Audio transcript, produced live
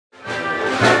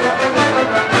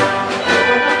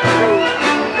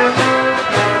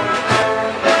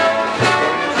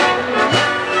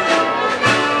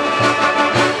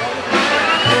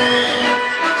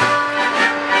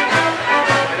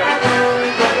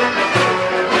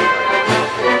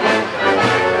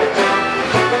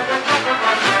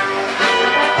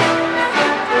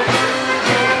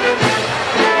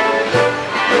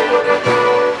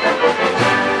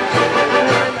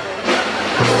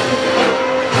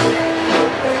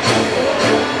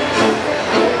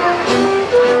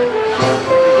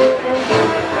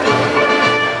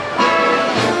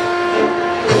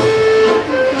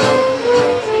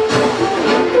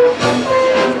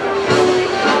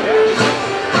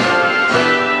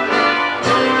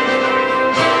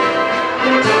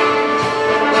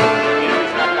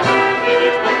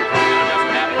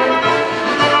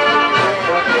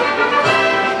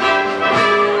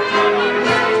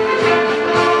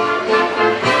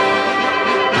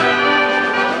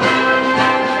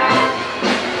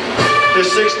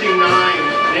69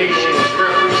 nations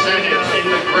represented in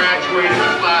the graduating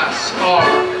class are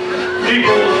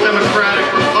People's Democratic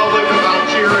Republic of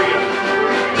Algeria,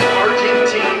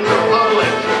 Argentine Republic,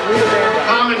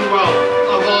 Commonwealth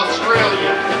of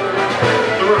Australia,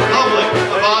 the Republic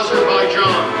of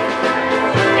Azerbaijan,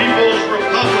 People's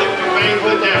Republic of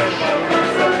Bangladesh,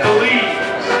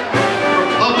 Belize,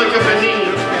 Republic of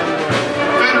Benin,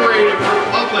 Federated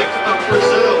Republic of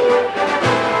Brazil,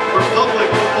 Republic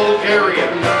of Bulgaria,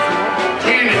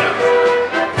 Canada,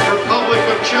 Republic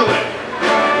of Chile,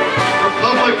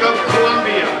 Republic of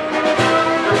Colombia,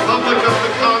 Republic of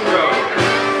the Congo,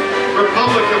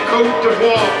 Republic of Cote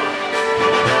d'Ivoire,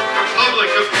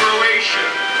 Republic of Croatia,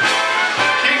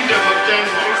 Kingdom of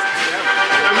Denmark,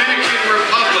 Dominican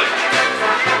Republic,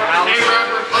 Arab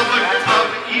Republic of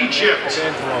Egypt,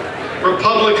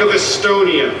 Republic of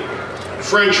Estonia,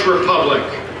 French Republic,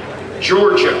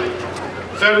 Georgia,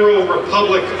 Federal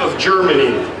Republic of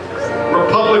Germany,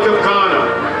 Republic of Ghana,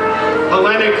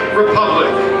 Hellenic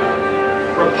Republic,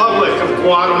 Republic of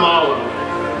Guatemala,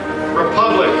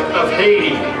 Republic of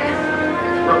Haiti,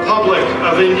 Republic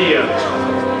of India,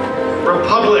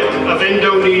 Republic of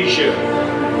Indonesia,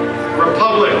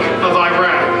 Republic of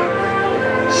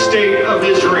Iraq, State of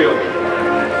Israel,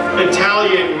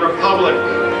 Italian Republic,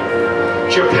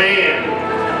 Japan,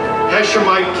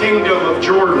 Hashemite Kingdom of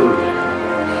Jordan,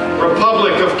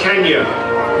 Republic of Kenya,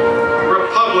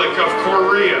 Republic of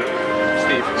Korea,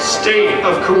 State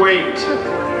of Kuwait,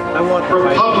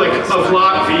 Republic of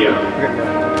Latvia,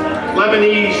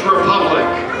 Lebanese Republic,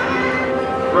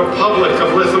 Republic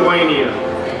of Lithuania,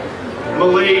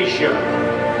 Malaysia,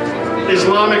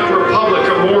 Islamic Republic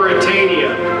of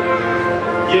Mauritania,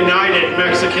 United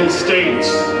Mexican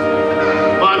States,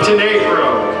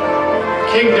 Montenegro,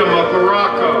 Kingdom of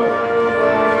Morocco,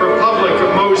 Republic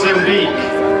of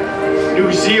Mozambique,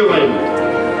 New Zealand,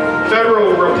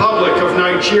 Federal Republic of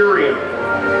Nigeria,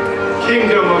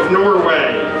 Kingdom of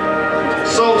Norway,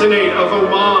 Sultanate of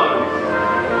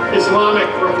Oman, Islamic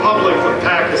Republic of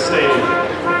Pakistan,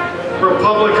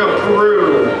 Republic of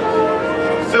Peru,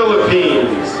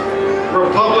 Philippines,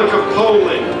 Republic of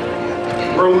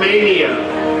Poland, Romania,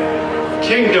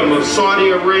 Kingdom of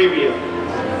Saudi Arabia,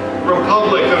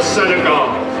 Republic of Senegal,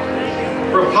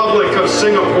 Republic of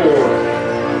Singapore,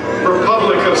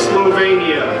 Republic of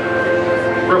Slovenia,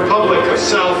 Republic of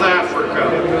South Africa,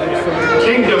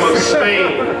 Kingdom of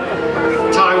Spain,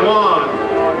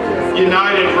 Taiwan,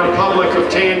 United Republic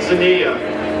of Tanzania,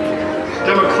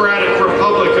 Democratic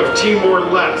Republic of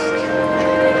Timor-Leste,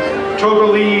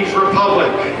 Togolese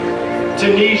Republic,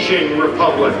 Tunisian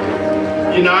Republic,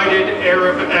 United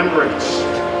Arab Emirates,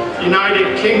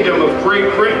 United Kingdom of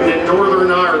Great Britain and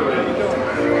Northern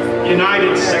Ireland,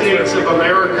 United States of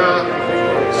America,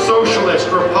 Socialist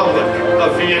Republic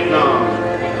of Vietnam.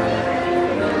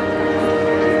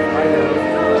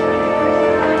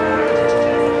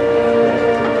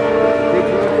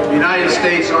 United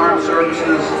States Armed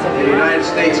Services and United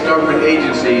States government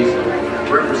agencies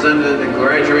represented in the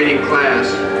graduating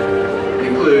class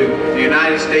include the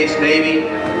United States Navy,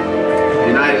 the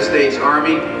United States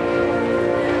Army,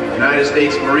 United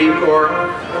States Marine Corps,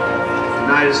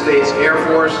 United States Air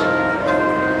Force,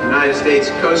 United States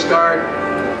Coast Guard,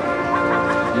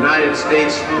 United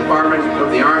States Department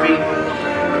of the Army,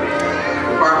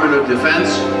 Department of Defense,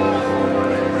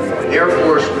 Air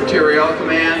Force Materiel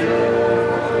Command,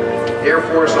 Air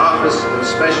Force Office of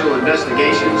Special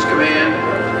Investigations Command,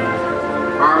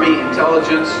 Army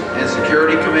Intelligence and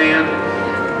Security Command,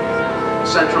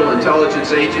 Central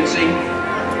Intelligence Agency,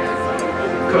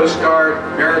 Coast Guard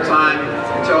Maritime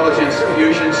Intelligence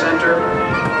Fusion Center,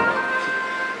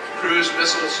 Cruise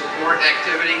Missile Support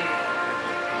Activity,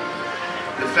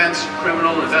 Defense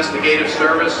Criminal Investigative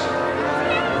Service,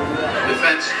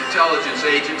 Defense Intelligence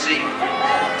Agency,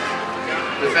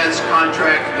 Defense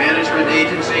Contract Management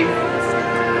Agency,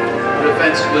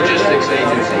 Defense Logistics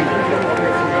Agency,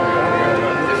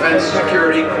 Defense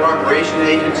Security Cooperation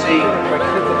Agency,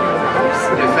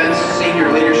 Defense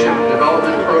Senior Leadership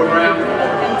Development Program,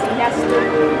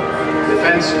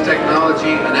 Defense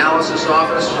Technology Analysis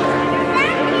Office,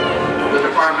 the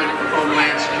Department of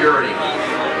Homeland Security,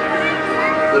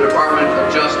 the Department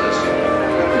of Justice,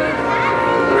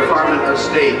 the Department of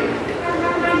State,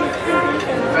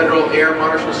 Federal Air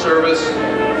Marshal Service,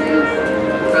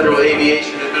 Federal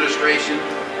Aviation Administration,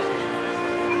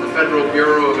 the Federal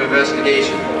Bureau of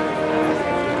Investigation,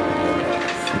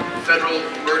 Federal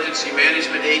Emergency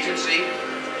Management Agency,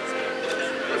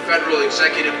 the Federal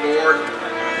Executive Board,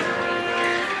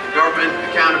 Government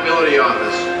Accountability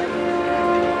Office,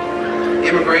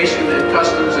 Immigration and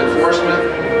Customs Enforcement,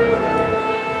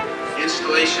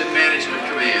 Installation Management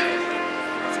Command,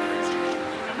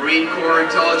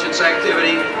 Counterintelligence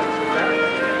Activity,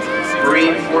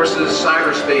 Marine Forces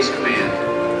Cyberspace Command,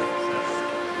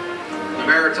 the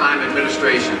Maritime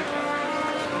Administration,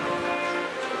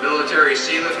 Military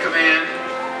Sealift Command,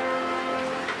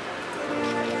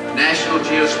 National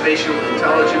Geospatial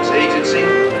Intelligence Agency,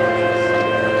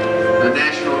 the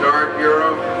National Guard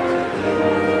Bureau,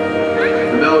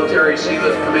 the Military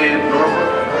Sealift Command Norfolk,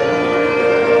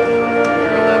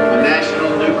 the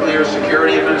National Nuclear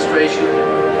Security Administration,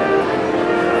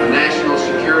 the National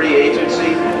Security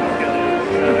Agency,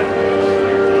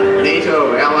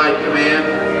 NATO Allied Command,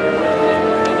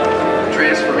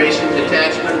 Transformation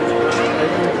Detachment,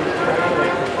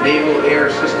 Naval Air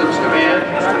Systems Command,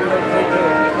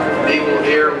 Naval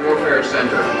Air Warfare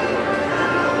Center,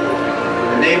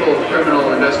 the Naval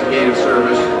Criminal Investigative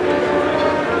Service,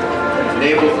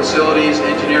 Naval Facilities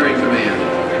Engineering Command,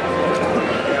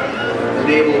 the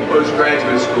Naval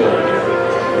Postgraduate School,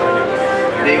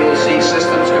 Naval Sea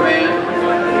Systems Command,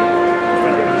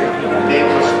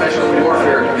 Naval Special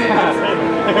Warfare Command,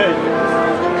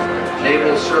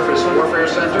 Naval Surface Warfare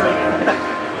Center,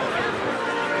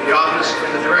 the Office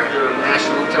of the Director of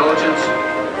National Intelligence,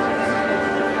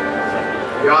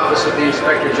 the Office of the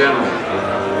Inspector General,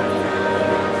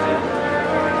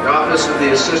 the Office of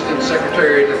the Assistant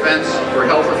Secretary of Defense for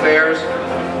Health Affairs,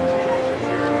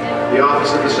 the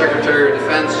Office of the Secretary of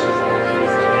Defense,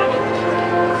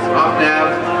 OPNAV,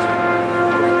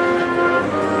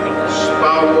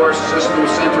 SPA War Systems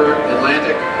Center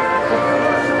Atlantic,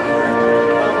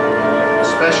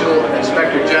 Special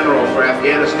Inspector General for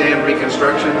Afghanistan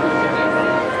Reconstruction,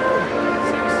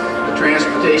 the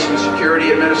Transportation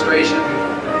Security Administration,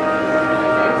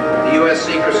 the U.S.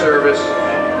 Secret Service,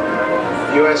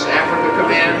 the U.S. Africa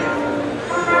Command,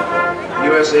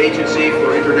 U.S. Agency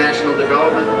for International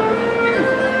Development,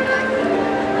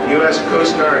 U.S.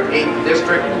 Coast Guard 8th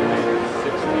District,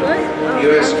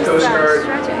 U.S. Coast Guard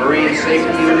Marine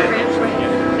Safety Unit,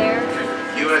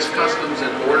 U.S. Customs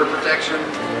and Border Protection,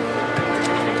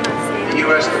 the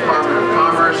U.S. Department of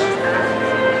Commerce,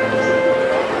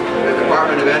 the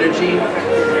Department of Energy,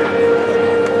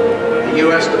 the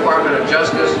U.S. Department of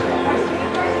Justice,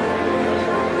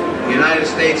 the United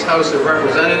States House of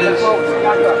Representatives,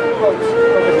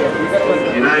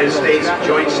 the United States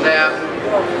Joint Staff,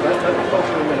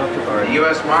 the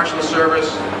U.S. Marshal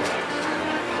Service,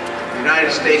 the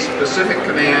United States Pacific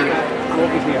Command,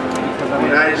 the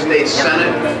United States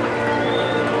Senate,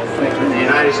 and the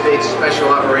United States Special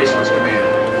Operations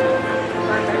Command.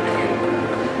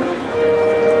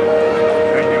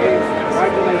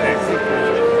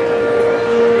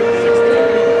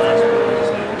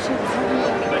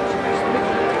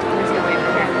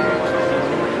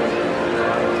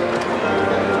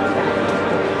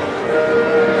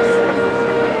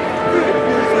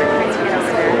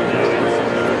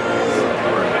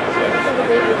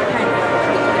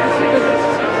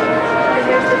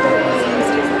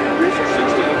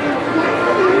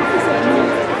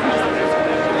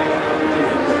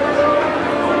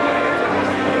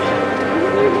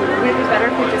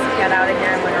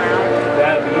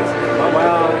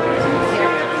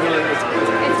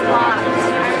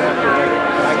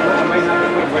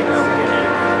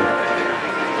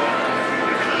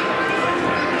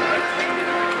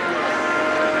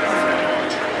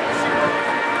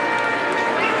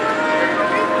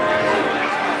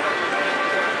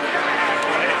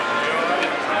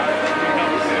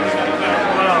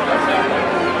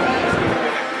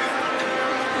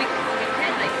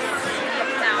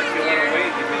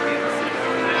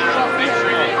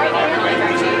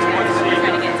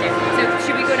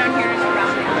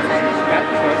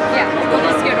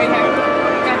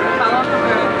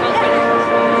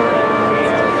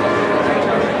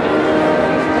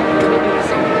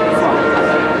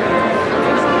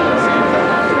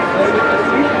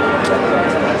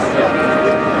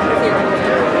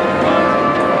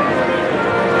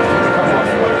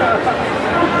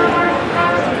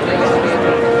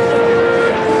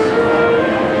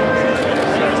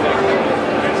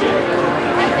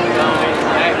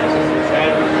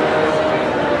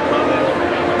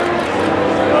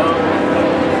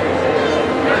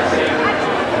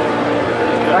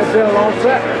 Been a long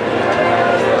set.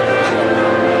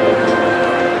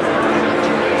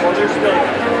 Well, they're still.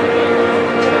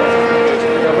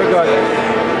 Yeah, we're good.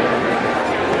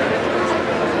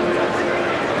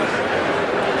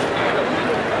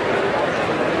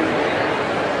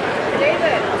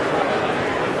 David.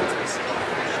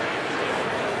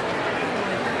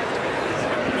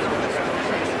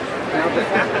 Now the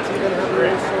faculty gonna have their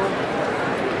own song.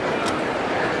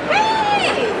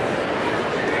 Hey!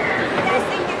 You guys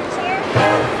think you're chair?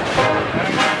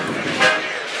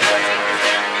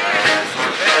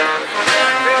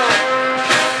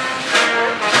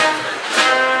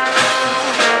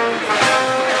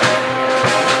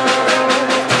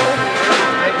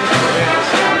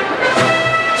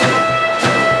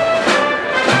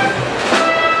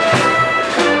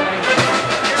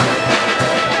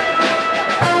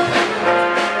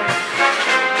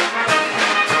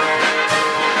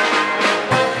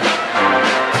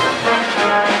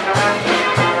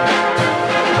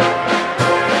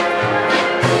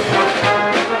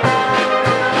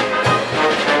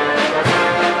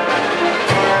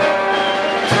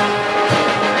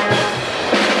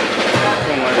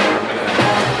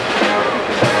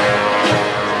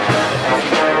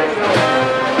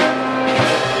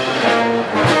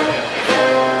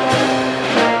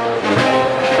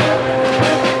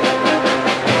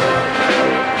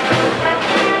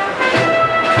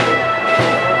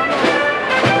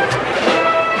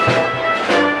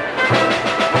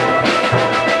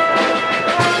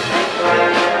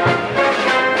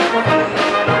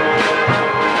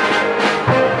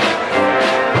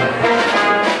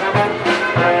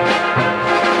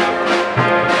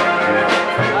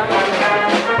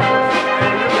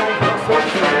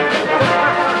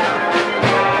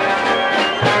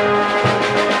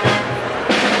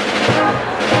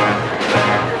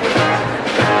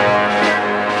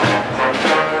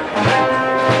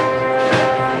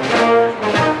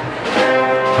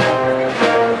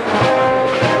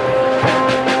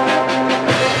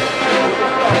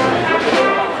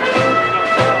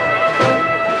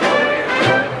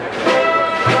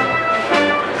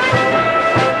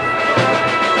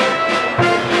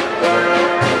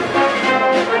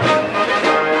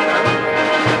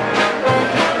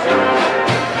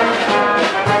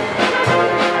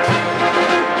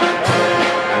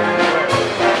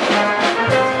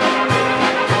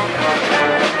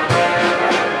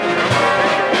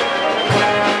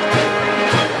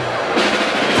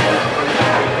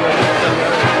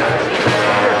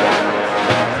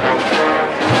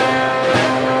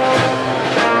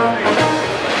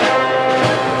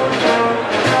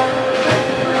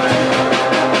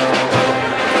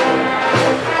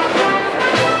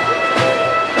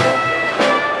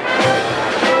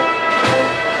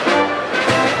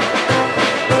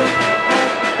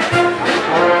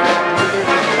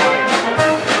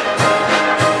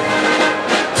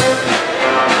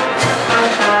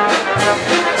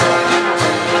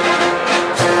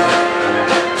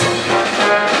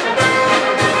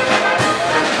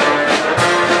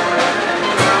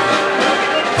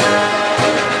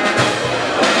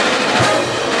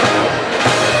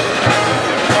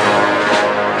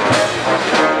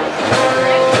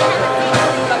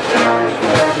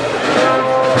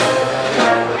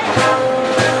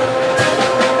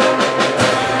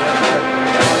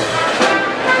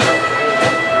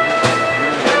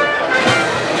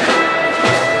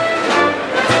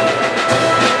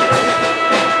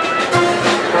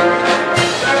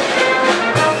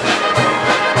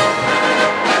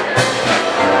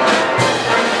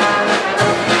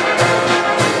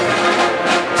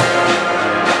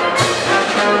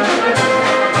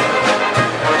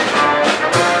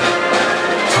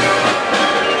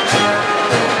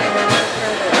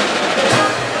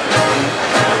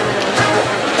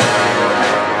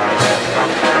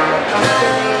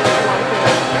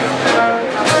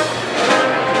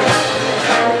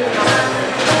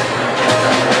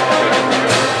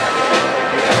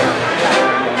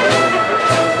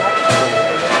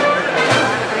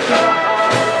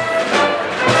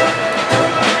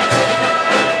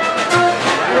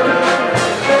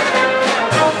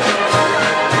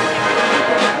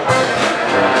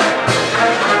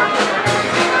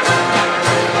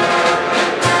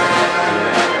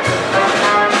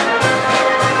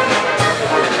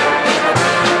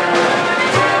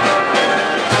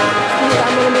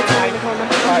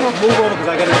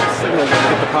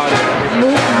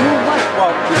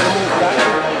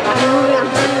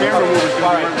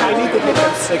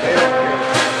 say go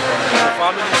ahead.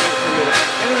 5 minutes, 2 minutes.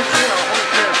 Anything, I'll hold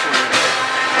it there for you.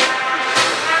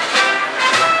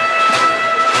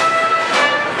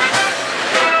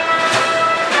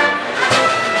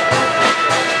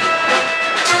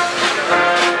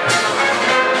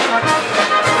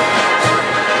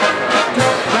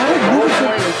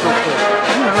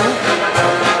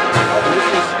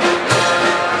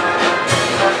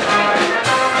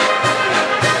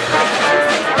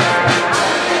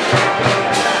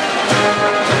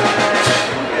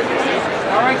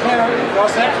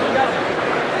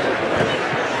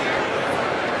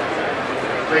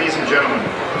 Ladies and gentlemen,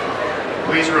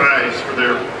 please rise for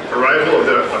the arrival of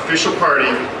the official party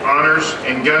honors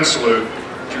and gun salute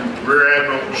to Rear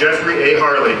Admiral Jeffrey A.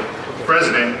 Harley,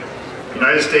 President,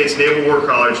 United States Naval War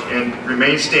College, and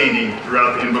remain standing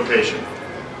throughout the invocation.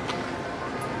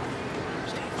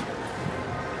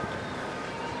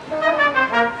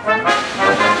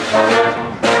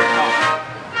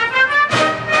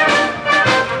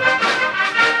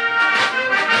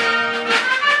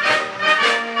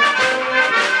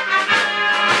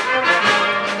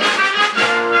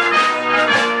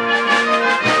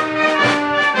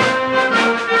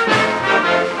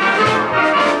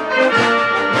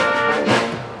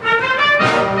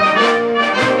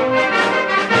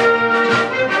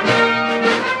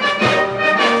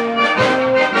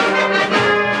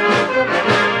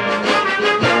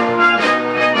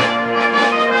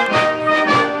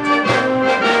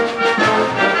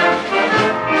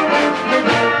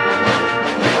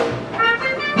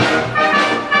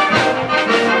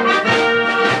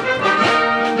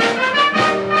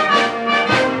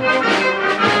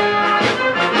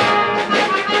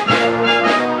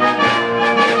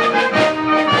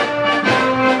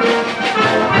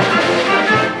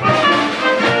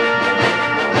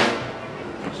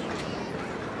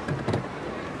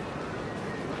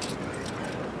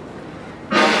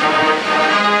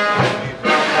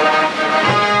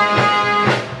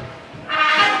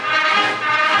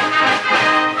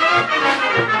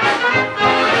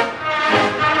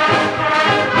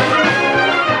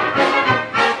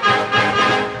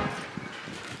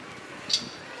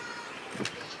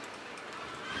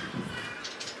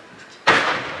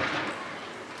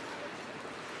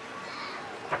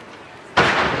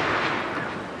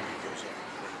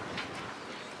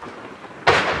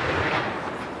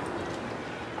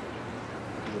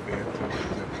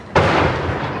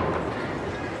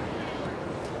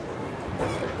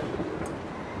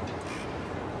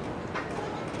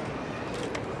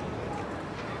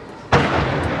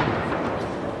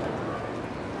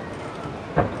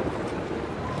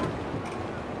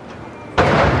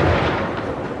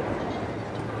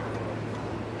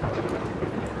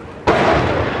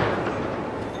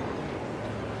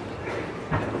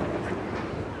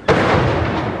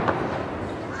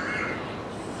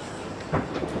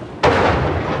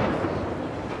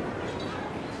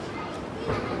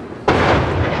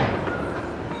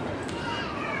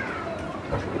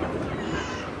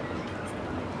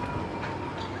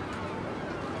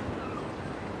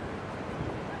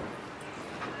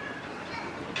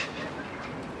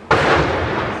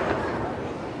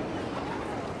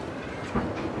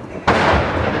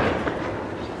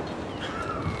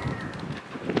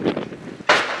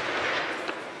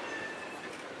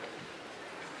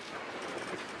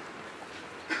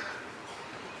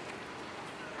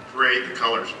 Parade the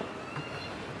colors.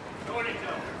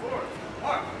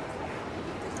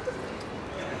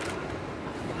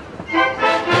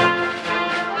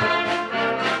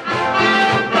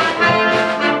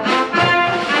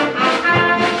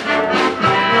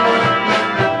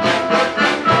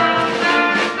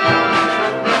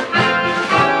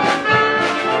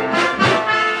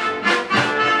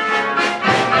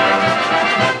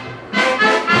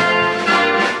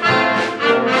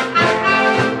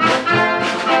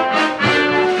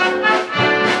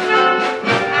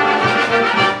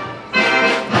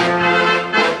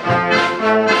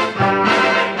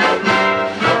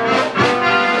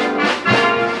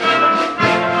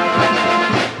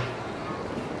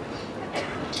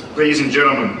 Ladies and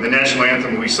gentlemen, the national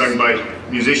anthem will be sung by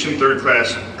musician third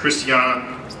class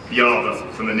Christiana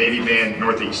Vialva from the Navy Band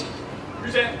Northeast.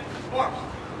 Present. March.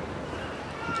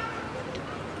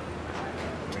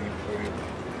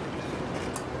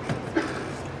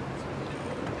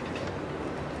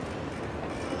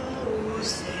 Oh,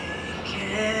 say,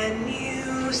 can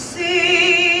you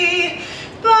see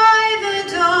by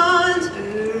the dawn's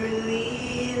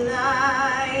early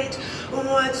light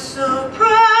what so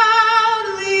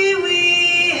proudly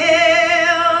we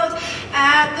hailed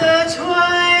at the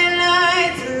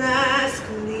twilight's last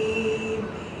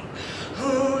gleaming,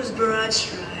 whose broad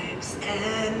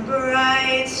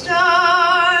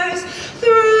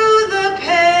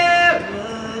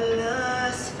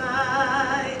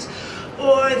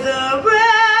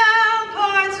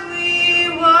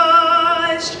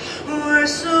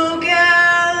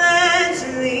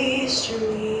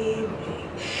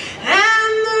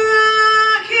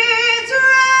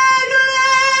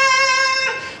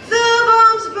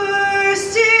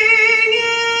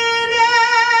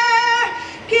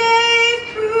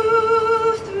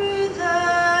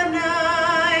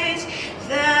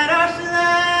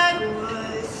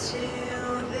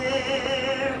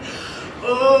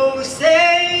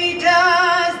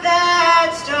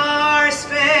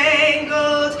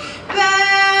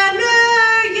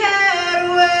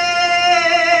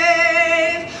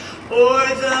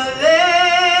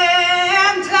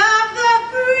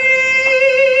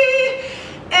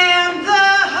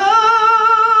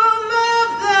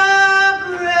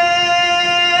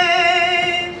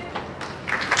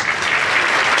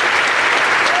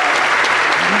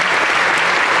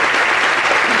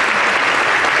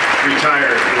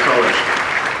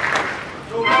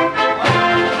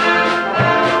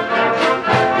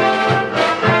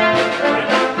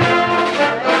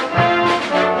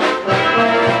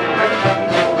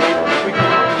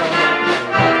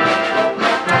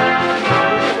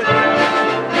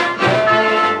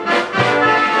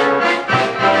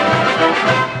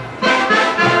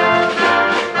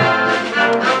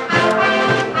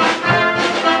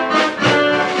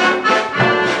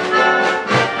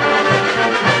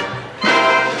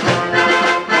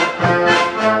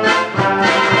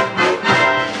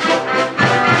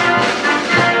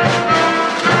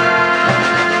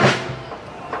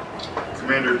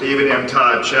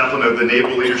Todd, Chaplain of the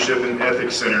Naval Leadership and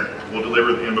Ethics Center, will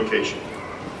deliver the invocation.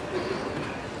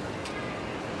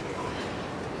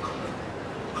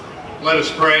 Let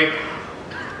us pray.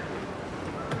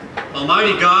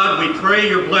 Almighty God, we pray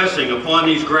your blessing upon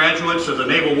these graduates of the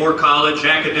Naval War College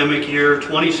academic year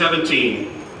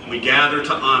 2017 we gather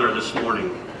to honor this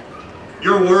morning.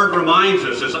 Your word reminds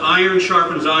us, as iron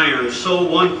sharpens iron, so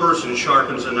one person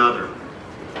sharpens another.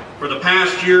 For the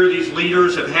past year, these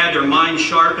leaders have had their minds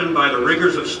sharpened by the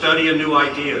rigors of study and new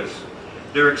ideas,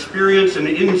 their experience and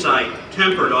insight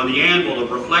tempered on the anvil of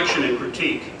reflection and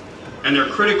critique, and their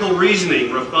critical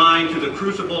reasoning refined through the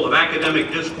crucible of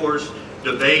academic discourse,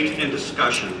 debate, and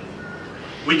discussion.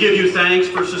 We give you thanks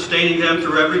for sustaining them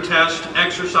through every test,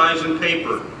 exercise, and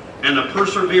paper, and the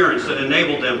perseverance that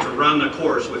enabled them to run the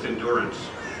course with endurance.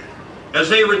 As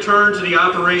they return to the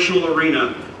operational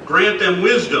arena, grant them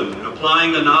wisdom in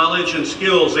applying the knowledge and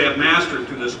skills they have mastered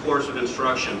through this course of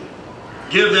instruction.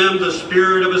 Give them the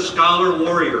spirit of a scholar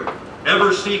warrior,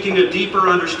 ever seeking a deeper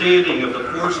understanding of the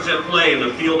forces at play in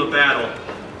the field of battle,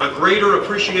 a greater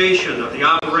appreciation of the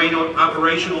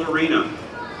operational arena,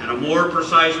 and a more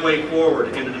precise way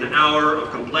forward in an hour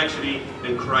of complexity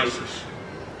and crisis.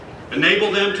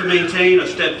 Enable them to maintain a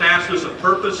steadfastness of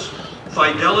purpose,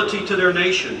 fidelity to their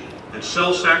nation, and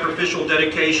self-sacrificial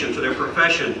dedication to their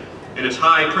profession and its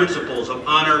high principles of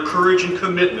honor, courage, and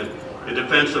commitment in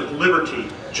defense of liberty,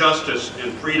 justice,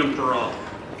 and freedom for all.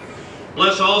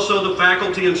 Bless also the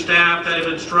faculty and staff that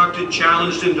have instructed,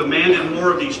 challenged, and demanded more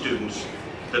of these students,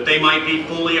 that they might be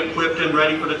fully equipped and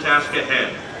ready for the task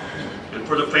ahead. And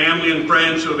for the family and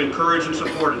friends who have encouraged and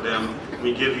supported them,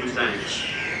 we give you thanks.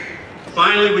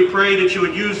 Finally, we pray that you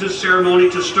would use this ceremony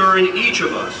to stir in each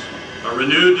of us a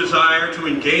renewed desire to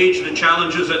engage the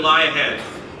challenges that lie ahead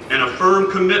and a firm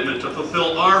commitment to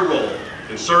fulfill our role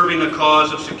in serving the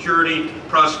cause of security,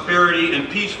 prosperity, and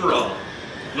peace for all.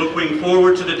 Looking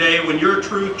forward to the day when your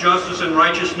truth, justice, and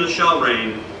righteousness shall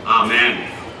reign.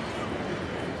 Amen.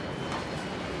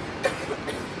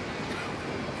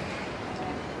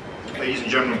 Ladies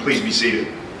and gentlemen, please be seated.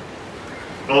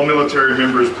 All military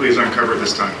members, please uncover at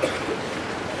this time.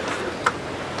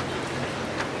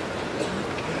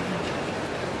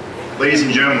 Ladies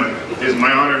and gentlemen, it is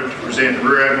my honor to present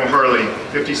Rear Admiral Harley,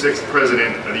 56th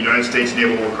President of the United States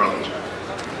Naval War College.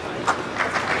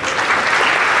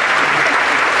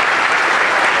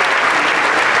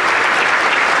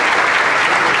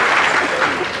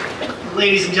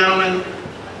 Ladies and gentlemen,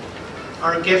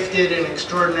 our gifted and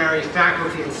extraordinary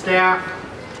faculty and staff,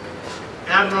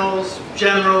 admirals,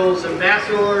 generals,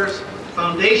 ambassadors,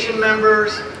 foundation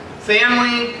members,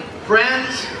 family,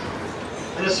 friends,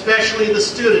 and especially the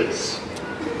students.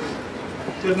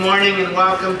 Good morning and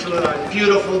welcome to a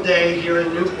beautiful day here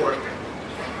in Newport.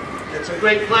 It's a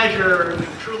great pleasure and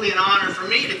truly an honor for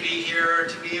me to be here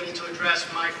to be able to address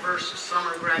my first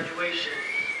summer graduation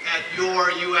at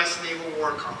your U.S. Naval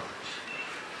War College.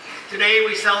 Today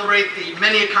we celebrate the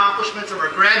many accomplishments of our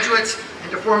graduates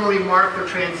and to formally mark their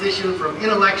transition from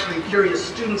intellectually curious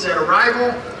students at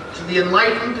arrival to the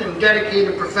enlightened and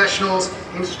dedicated professionals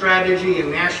in strategy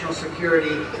and national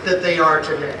security that they are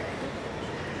today.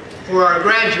 For our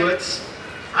graduates,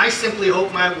 I simply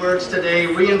hope my words today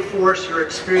reinforce your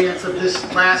experience of this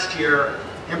last year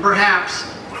and perhaps,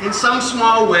 in some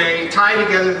small way, tie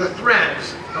together the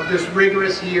threads of this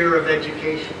rigorous year of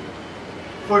education.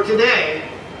 For today,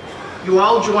 you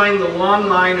all join the long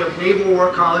line of Naval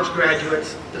War College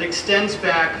graduates that extends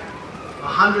back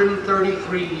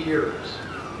 133 years.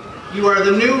 You are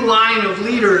the new line of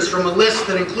leaders from a list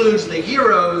that includes the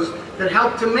heroes that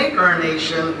helped to make our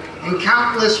nation and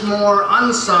countless more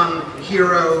unsung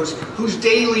heroes whose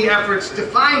daily efforts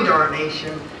defined our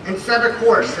nation and set a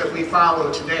course that we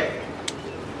follow today.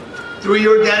 Through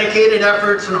your dedicated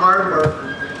efforts and hard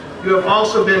work, you have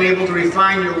also been able to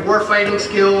refine your warfighting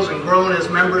skills and grown as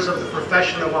members of the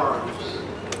profession of arms.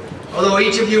 Although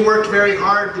each of you worked very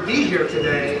hard to be here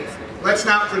today, let's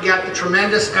not forget the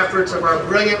tremendous efforts of our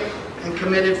brilliant and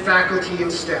committed faculty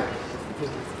and staff.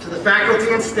 To the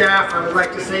faculty and staff, I would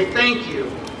like to say thank you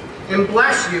and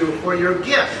bless you for your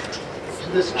gift to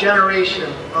this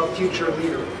generation of future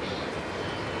leaders.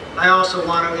 I also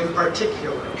want to, in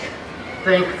particular,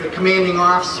 thank the commanding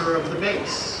officer of the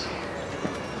base.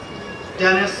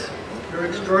 Dennis, your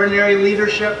extraordinary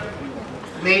leadership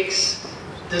makes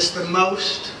this the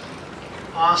most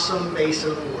awesome base in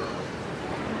the world.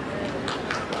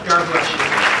 God bless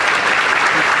you.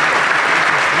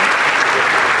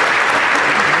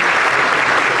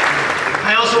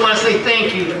 I also want to say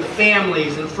thank you to the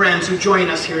families and friends who join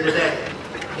us here today.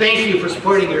 Thank you for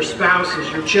supporting your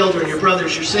spouses, your children, your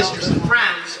brothers, your sisters, and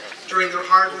friends during their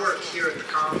hard work here at the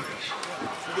college.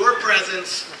 Your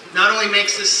presence not only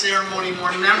makes this ceremony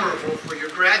more memorable for your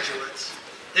graduates,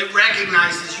 it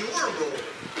recognizes your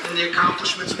role in the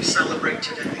accomplishments we celebrate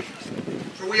today.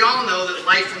 For we all know that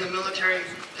life in the military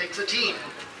takes a team.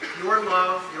 Your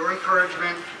love, your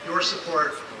encouragement, your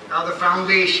support are the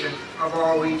foundation of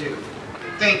all we do.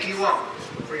 Thank you all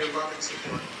for your love and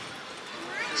support.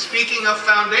 Speaking of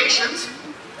foundations,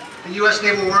 the U.S.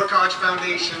 Naval War College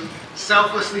Foundation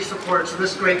selflessly supports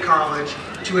this great college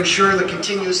to ensure the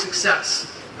continued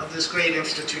success of this great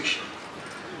institution.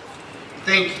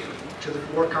 Thank you to the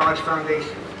War College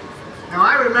Foundation. Now,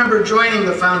 I remember joining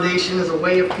the foundation as a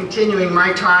way of continuing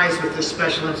my ties with this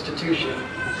special institution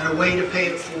and a way to pay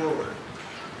it forward.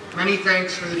 Many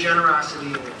thanks for the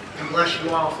generosity, and bless you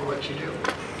all for what you do.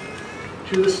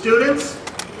 To the students,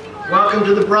 welcome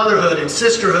to the brotherhood and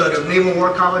sisterhood of Naval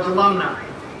War College alumni.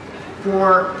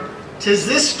 For 'tis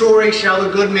this story shall the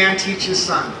good man teach his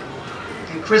son,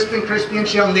 and Crispian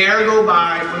shall ne'er go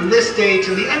by from this day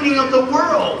to the ending of the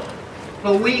world,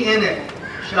 but we in it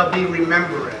shall be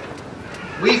remembered.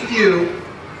 We few,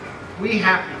 we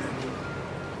happy,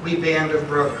 we band of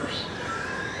brothers.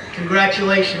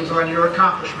 Congratulations on your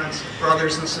accomplishments,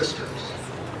 brothers and sisters.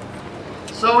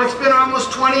 So it's been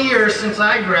almost 20 years since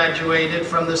I graduated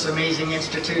from this amazing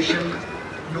institution,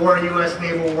 your U.S.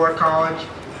 Naval War College,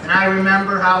 and I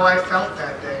remember how I felt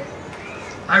that day.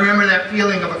 I remember that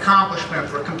feeling of accomplishment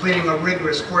for completing a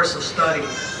rigorous course of study,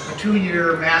 a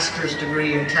 2-year master's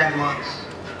degree in 10 months.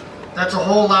 That's a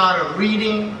whole lot of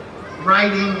reading,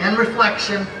 writing, and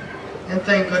reflection, and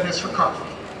thank goodness for coffee.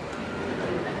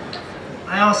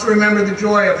 I also remember the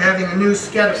joy of having a new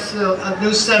set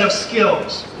of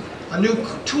skills, a new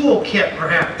toolkit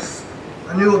perhaps,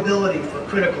 a new ability for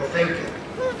critical thinking.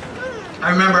 I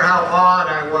remember how awed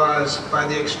I was by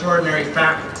the extraordinary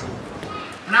faculty.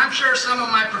 And I'm sure some of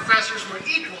my professors were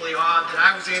equally awed that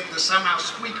I was able to somehow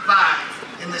squeak by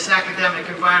in this academic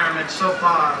environment so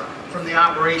far from the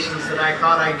operations that I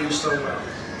thought I do so well.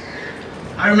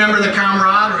 I remember the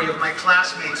camaraderie of my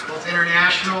classmates, both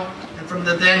international and from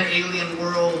the then alien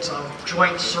worlds of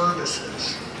joint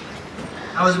services.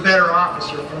 I was a better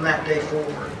officer from that day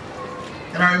forward.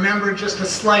 And I remember just a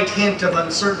slight hint of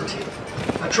uncertainty,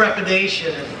 a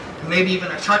trepidation, and maybe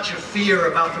even a touch of fear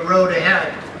about the road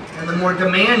ahead and the more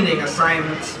demanding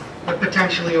assignments that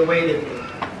potentially awaited me.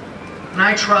 And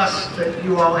I trust that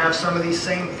you all have some of these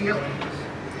same feelings.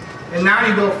 And now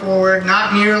you go forward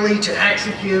not merely to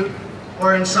execute,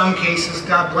 or in some cases,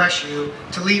 God bless you,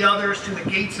 to lead others to the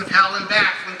gates of hell and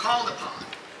back when called upon,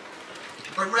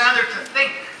 but rather to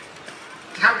think,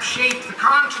 to help shape the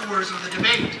contours of the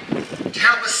debate, to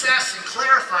help assess and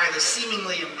clarify the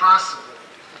seemingly impossible,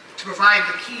 to provide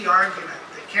the key argument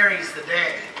that carries the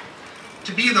day,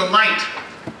 to be the light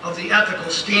of the ethical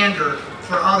standard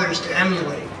for others to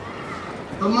emulate,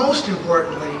 but most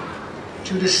importantly,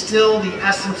 to distill the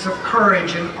essence of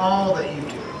courage in all that you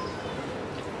do.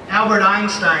 Albert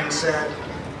Einstein said,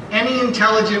 any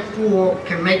intelligent fool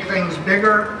can make things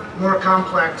bigger, more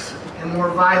complex, and more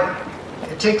violent.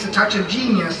 It takes a touch of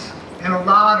genius and a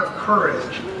lot of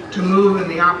courage to move in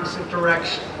the opposite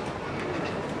direction.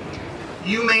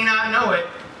 You may not know it,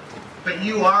 but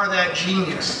you are that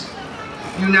genius.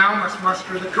 You now must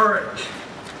muster the courage.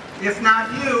 If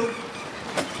not you,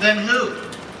 then who?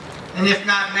 And if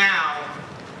not now,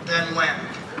 then when?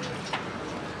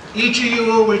 Each of you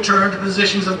will return to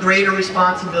positions of greater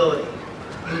responsibility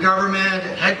in government,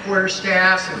 at headquarters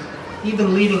staffs, and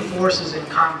even leading forces in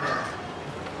combat.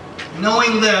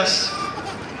 Knowing this,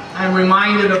 I am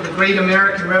reminded of the great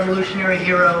American revolutionary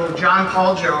hero, John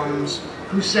Paul Jones,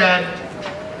 who said,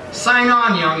 sign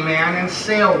on, young man, and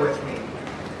sail with me.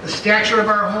 The stature of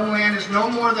our homeland is no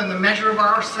more than the measure of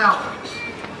ourselves.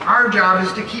 Our job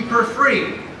is to keep her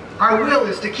free. Our will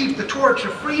is to keep the torch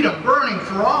of freedom burning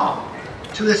for all.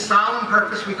 To this solemn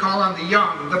purpose we call on the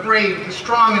young, the brave, the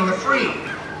strong, and the free.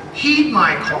 Heed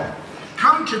my call.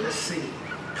 Come to the sea.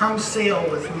 Come sail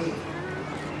with me.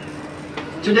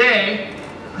 Today,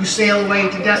 you sail away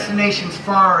to destinations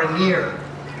far and near,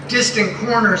 distant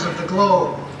corners of the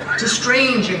globe, to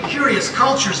strange and curious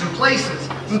cultures and places,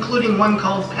 including one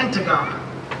called Pentagon.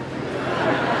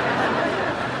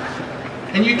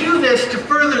 And you do this to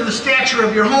further the stature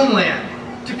of your homeland,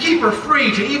 to keep her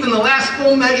free to even the last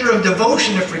full measure of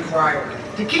devotion if required,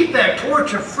 to keep that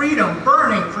torch of freedom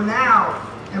burning for now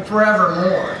and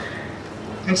forevermore.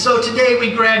 And so today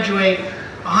we graduate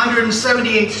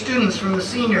 178 students from the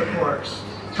senior course,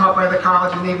 taught by the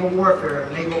College of Naval Warfare,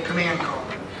 the Naval Command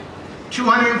College.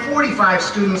 245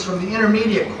 students from the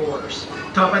intermediate course,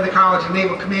 taught by the College of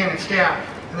Naval Command and Staff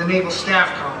and the Naval Staff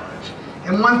College.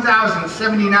 and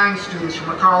 1,079 students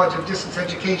from a College of Distance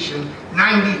Education,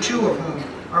 92 of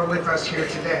whom are with us here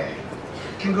today.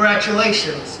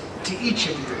 Congratulations to each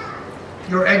of you.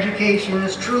 Your education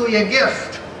is truly a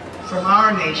gift from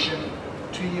our nation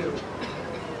to you.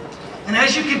 And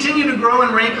as you continue to grow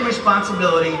in rank and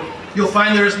responsibility, you'll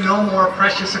find there is no more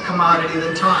precious a commodity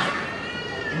than time.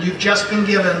 And you've just been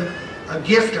given a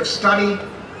gift of study,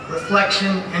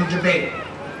 reflection, and debate.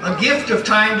 A gift of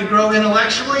time to grow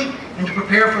intellectually and to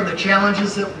prepare for the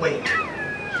challenges that wait.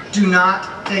 Do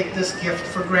not take this gift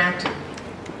for granted.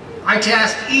 I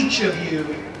task each of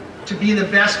you to be the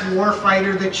best war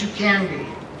fighter that you can be,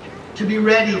 to be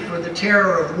ready for the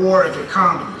terror of war as it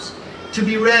comes, to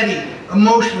be ready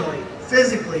emotionally,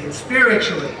 physically, and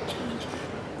spiritually.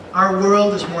 Our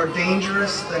world is more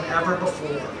dangerous than ever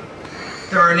before.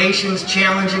 There are nations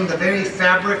challenging the very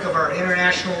fabric of our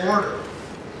international order.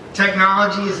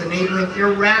 Technology is enabling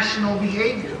irrational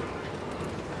behavior.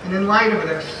 And in light of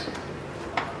this,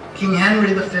 King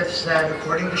Henry V said,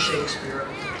 according to Shakespeare,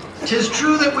 "'Tis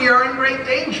true that we are in great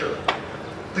danger.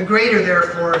 The greater,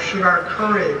 therefore, should our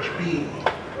courage be."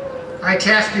 I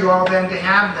task you all then to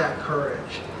have that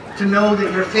courage, to know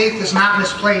that your faith is not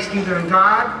misplaced either in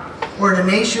God or in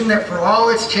a nation that for all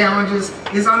its challenges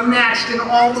is unmatched in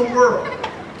all the world.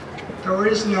 There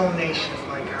is no nation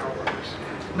like ours,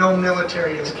 no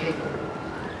military as capable,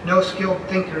 no skilled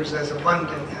thinkers as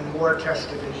abundant and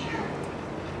war-tested as you.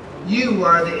 You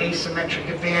are the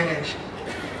asymmetric advantage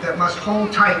that must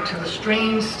hold tight to the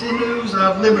strange sinews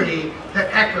of liberty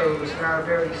that echoes in our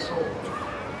very soul.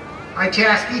 I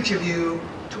task each of you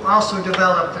to also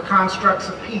develop the constructs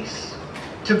of peace,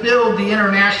 to build the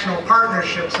international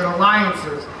partnerships and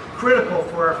alliances critical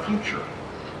for our future,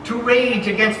 to rage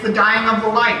against the dying of the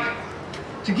light,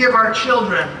 to give our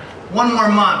children one more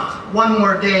month, one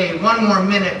more day, one more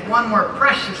minute, one more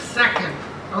precious second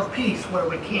of peace where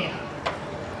we can.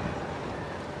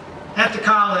 At the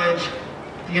college,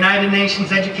 the United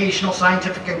Nations Educational,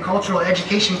 Scientific, and Cultural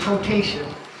Education quotation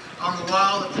on the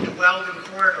wall of the Dewey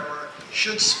corridor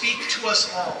should speak to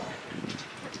us all.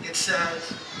 It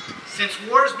says, "Since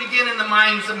wars begin in the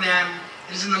minds of men,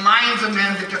 it is in the minds of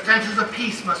men that defenses of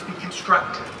peace must be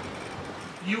constructed."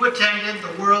 You attended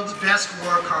the world's best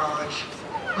war college,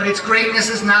 but its greatness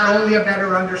is not only a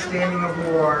better understanding of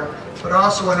war, but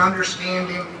also an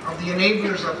understanding of the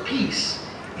enablers of peace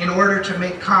in order to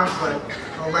make conflict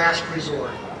a last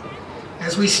resort.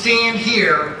 As we stand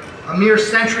here, a mere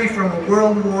century from a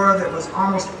world war that was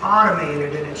almost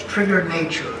automated in its triggered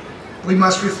nature, we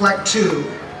must reflect too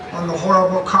on the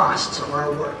horrible costs of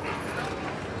our work.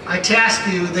 I task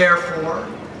you, therefore,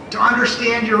 to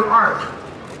understand your art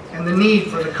and the need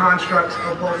for the constructs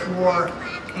of both war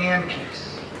and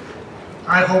peace.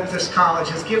 I hope this college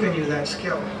has given you that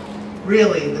skill,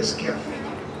 really this gift.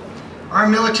 Our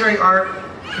military art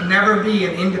can never be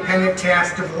an independent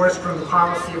task divorced from the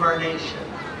policy of our nation.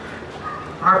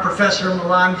 Our professor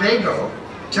Milan Vago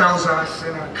tells us,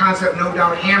 in a concept no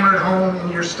doubt hammered home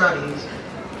in your studies,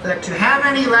 that to have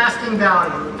any lasting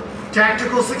value,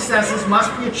 tactical successes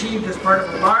must be achieved as part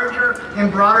of a larger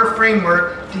and broader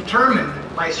framework determined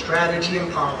by strategy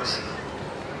and policy.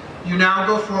 You now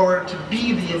go forward to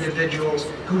be the individuals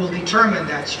who will determine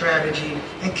that strategy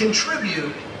and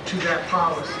contribute to that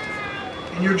policy.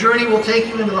 And your journey will take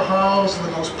you into the halls of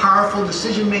the most powerful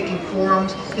decision-making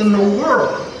forums in the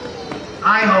world.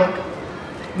 I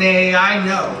hope, nay, I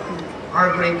know,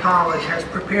 our great college has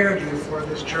prepared you for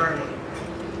this journey.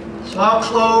 So I'll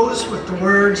close with the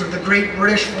words of the great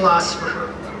British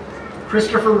philosopher,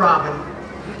 Christopher Robin,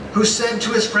 who said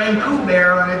to his friend Pooh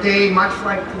Bear on a day much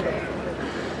like today,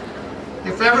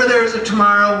 "If ever there is a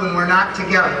tomorrow when we're not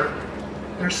together,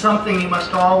 there's something you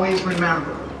must always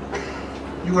remember.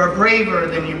 You are braver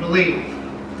than you believe,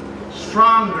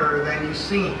 stronger than you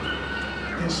seem,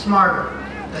 and smarter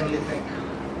than you think."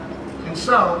 And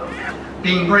so,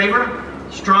 being braver,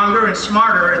 stronger, and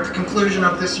smarter at the conclusion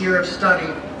of this year of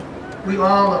study, we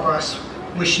all of us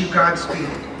wish you Godspeed.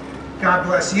 God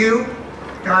bless you,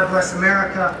 God bless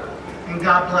America, and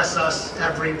God bless us,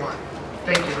 everyone.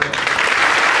 Thank you very much.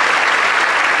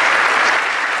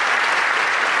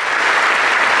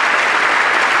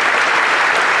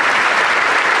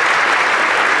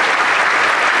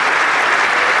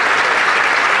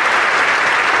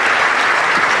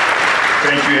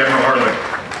 Thank you, Admiral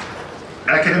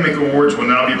Harley. Academic awards will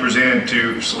now be presented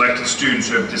to selected students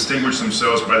who have distinguished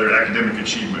themselves by their academic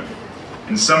achievement.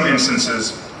 In some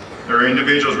instances, there are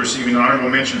individuals receiving honorable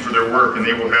mention for their work and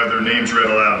they will have their names read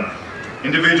aloud.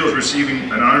 Individuals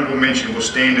receiving an honorable mention will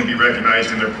stand and be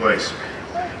recognized in their place.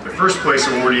 The first place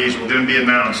awardees will then be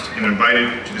announced and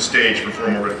invited to the stage for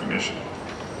formal recognition.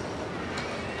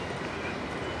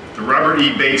 The Robert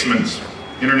E. Batesman's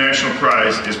International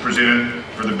Prize is presented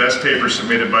for the best paper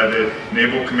submitted by the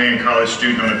Naval Command College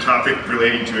student on a topic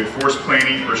relating to a force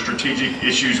planning or strategic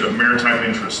issues of maritime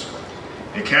interest.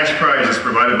 A cash prize is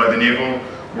provided by the Naval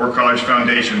War College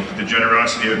Foundation through the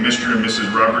generosity of Mr. and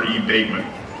Mrs. Robert E. Bateman.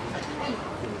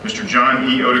 Mr. John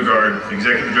E. Odegaard,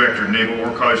 Executive Director of Naval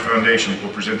War College Foundation, will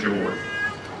present the award.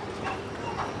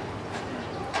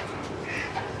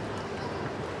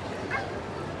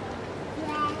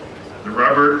 The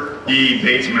Robert E.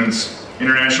 Batesman's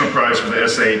International Prize for the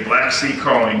essay, Black Sea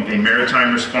Calling, A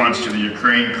Maritime Response to the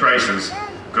Ukraine Crisis,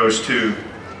 goes to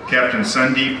Captain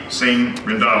Sandeep Singh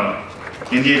Rindala,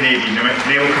 Indian Navy,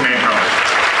 Naval Command College.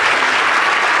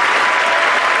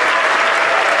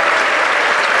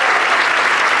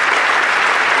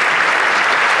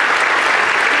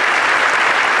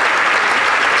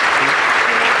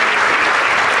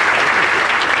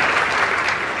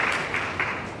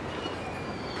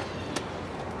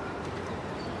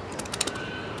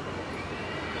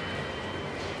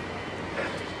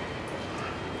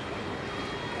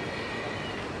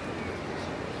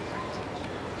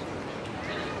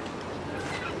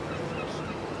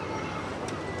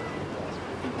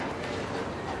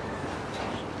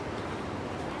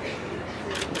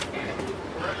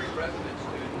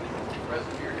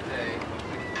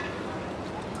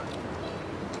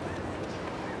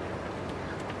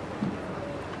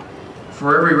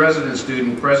 For every resident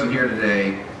student present here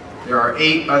today, there are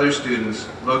 8 other students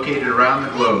located around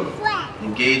the globe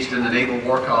engaged in the Naval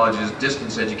War College's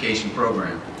distance education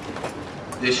program.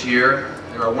 This year,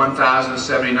 there are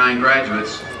 1,079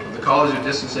 graduates of the College of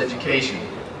Distance Education,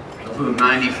 of whom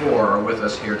 94 are with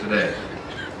us here today.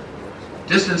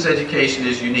 Distance education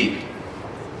is unique.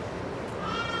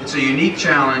 It's a unique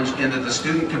challenge in that the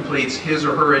student completes his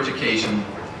or her education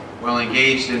while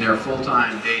engaged in their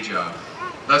full-time day job,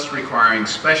 thus requiring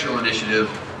special initiative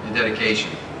and dedication.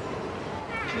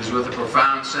 It is with a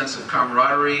profound sense of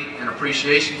camaraderie and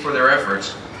appreciation for their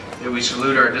efforts that we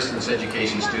salute our distance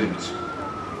education students.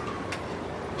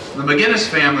 The McGinnis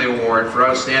Family Award for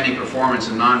Outstanding Performance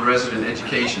in Non-Resident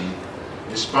Education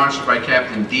is sponsored by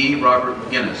Captain D. Robert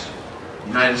McGinnis,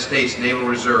 United States Naval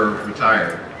Reserve,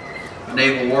 retired, the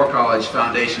Naval War College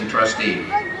Foundation trustee.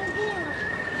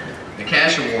 The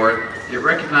cash award, it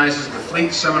recognizes the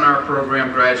Fleet Seminar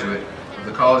Program graduate of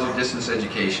the College of Distance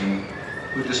Education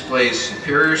who displays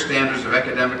superior standards of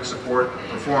academic support,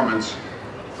 performance,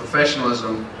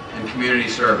 professionalism, and community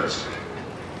service.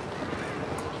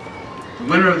 The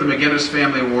winner of the McGinnis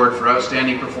Family Award for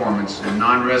Outstanding Performance in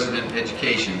Non-Resident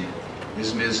Education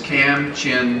is Ms. Cam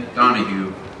Chin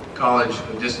Donahue, College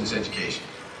of Distance Education.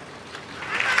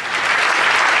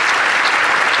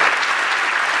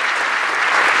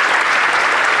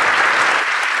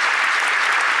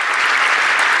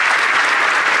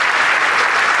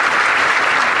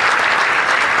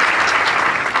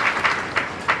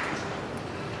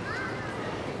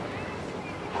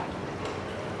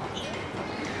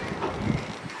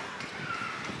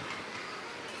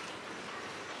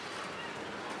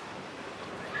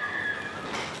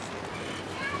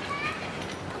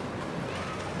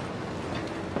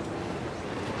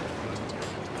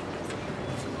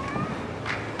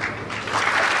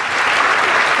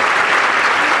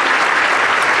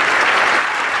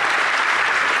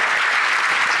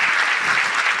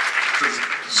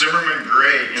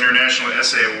 International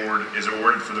Essay Award is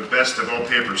awarded for the best of all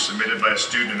papers submitted by a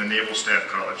student in the Naval Staff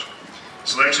College.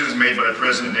 Selection is made by the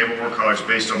President of Naval War College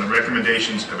based on the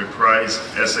recommendations of a prize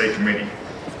essay committee.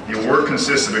 The award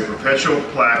consists of a perpetual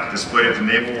plaque displayed at the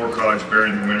Naval War College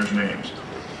bearing the winners' names.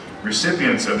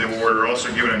 Recipients of the award are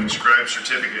also given an inscribed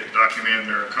certificate documenting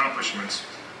their accomplishments,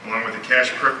 along with a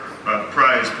cash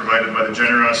prize provided by the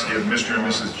generosity of Mr. and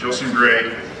Mrs. Jilson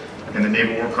Gray and the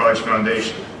Naval War College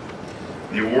Foundation.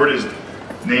 The award is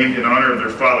named in honor of their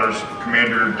fathers,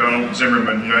 Commander Donald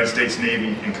Zimmerman, United States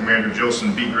Navy, and Commander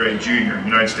Jilson B. Gray, Jr.,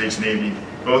 United States Navy,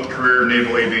 both career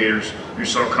naval aviators who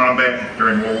saw combat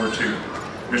during World War II.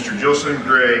 Mr. Jilson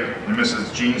Gray and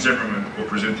Mrs. Jean Zimmerman will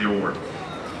present the award.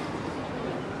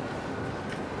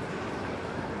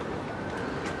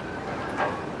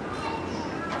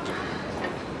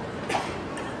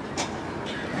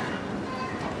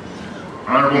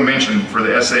 Honorable mention for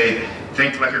the essay,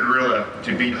 Think Like a Guerrilla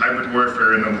to Beat Hybrid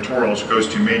Warfare in the Littorals, goes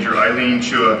to Major Eileen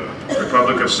Chua,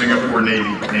 Republic of Singapore Navy,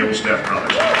 Naval Staff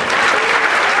College.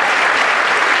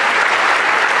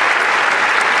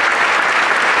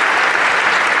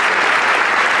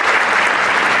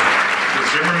 The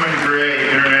Zimmerman Gray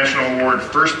International Award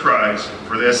First Prize Prize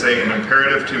for the essay An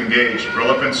Imperative to Engage,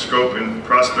 Relevant Scope and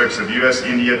Prospects of U.S.,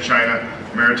 India, China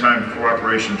Maritime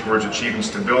Cooperation Towards Achieving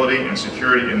Stability and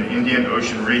Security in the Indian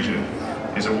Ocean Region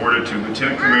is awarded to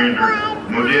Lieutenant Commander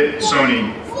Modit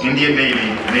Soni, Indian Navy,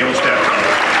 Naval Staff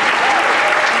College.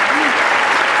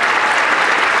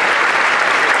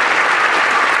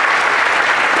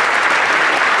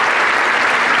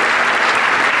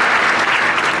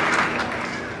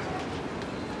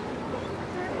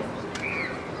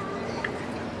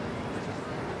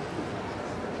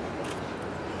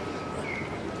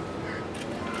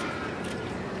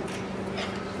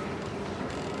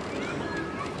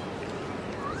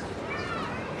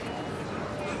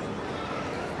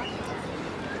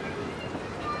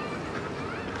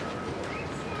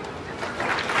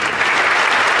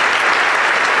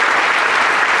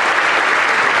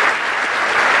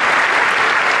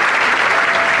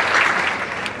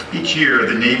 Each year,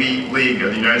 the Navy League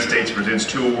of the United States presents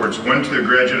 2 awards, one to the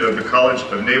graduate of the College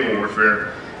of Naval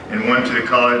Warfare and one to the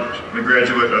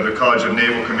graduate of the College of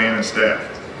Naval Command and Staff.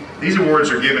 These awards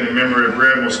are given in memory of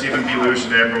Rear Admiral Stephen B. Luce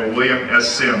and Admiral William S.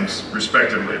 Sims,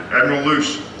 respectively. Admiral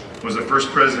Luce was the first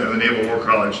president of the Naval War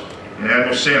College, and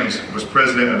Admiral Sims was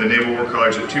president of the Naval War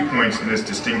College at 2 points in his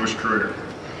distinguished career.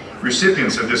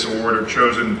 Recipients of this award are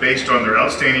chosen based on their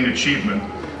outstanding achievement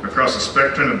across a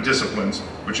spectrum of disciplines,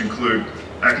 which include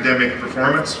academic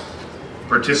performance,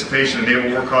 participation in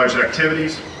Naval War College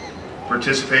activities,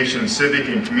 participation in civic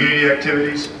and community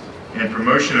activities, and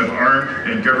promotion of armed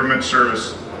and government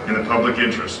service in the public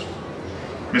interest.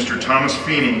 Mr. Thomas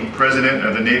Feeney, President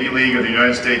of the Navy League of the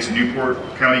United States Newport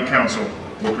County Council,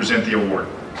 will present the award.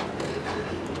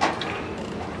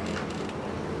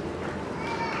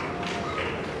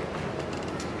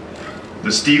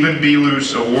 The Stephen B.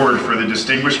 Luce Award for the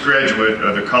Distinguished Graduate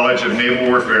of the College of Naval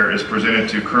Warfare is presented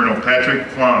to Colonel Patrick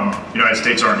Flom, United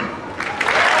States Army.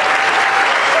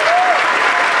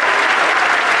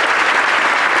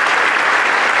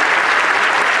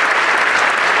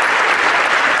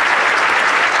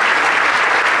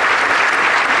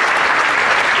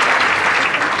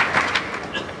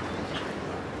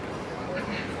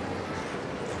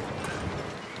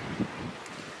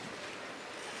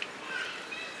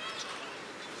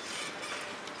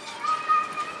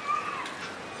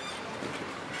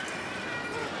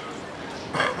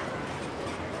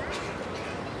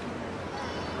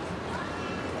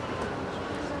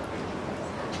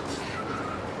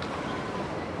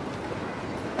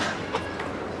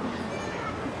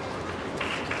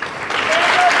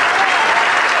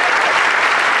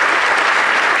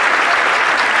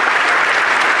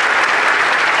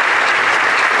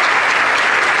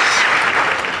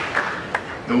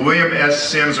 The William S.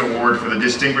 Sims Award for the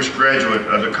Distinguished Graduate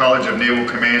of the College of Naval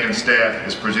Command and Staff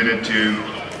is presented to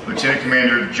Lieutenant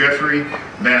Commander Jeffrey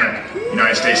Bannock,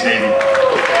 United States Navy.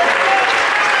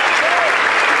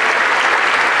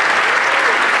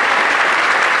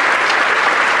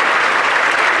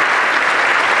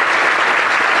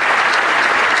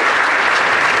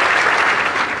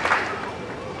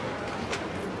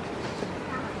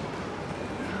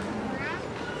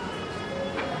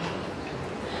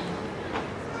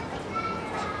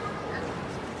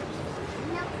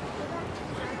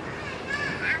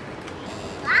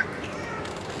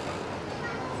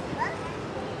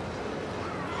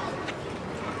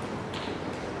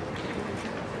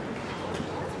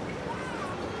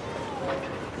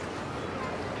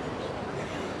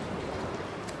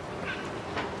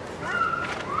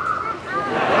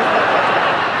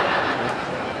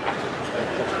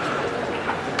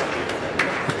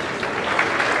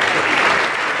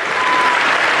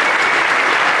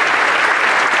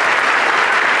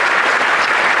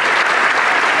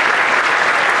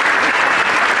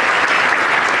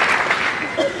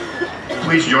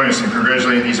 Please join us in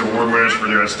congratulating these award winners for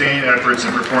their outstanding efforts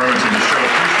and performance and to show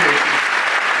appreciation to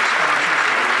the sponsors of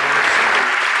the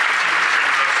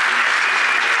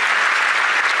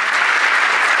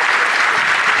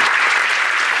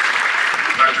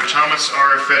awards. Dr. Thomas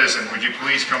R. Fedison, would you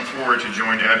please come forward to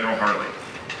join Admiral Harley?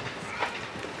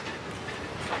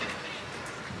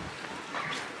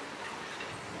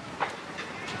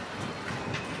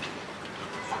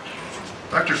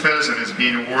 Dr. Fedison is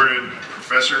being awarded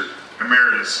Professor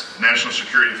Emeritus, National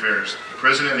Security Affairs. The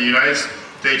President of the United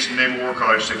States Naval War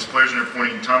College takes pleasure in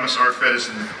appointing Thomas R.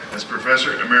 Fedison as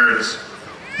Professor Emeritus,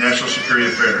 National Security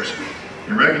Affairs.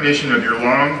 In recognition of your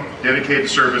long, dedicated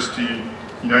service to the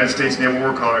United States Naval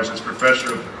War College as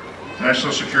Professor of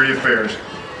National Security Affairs,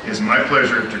 it is my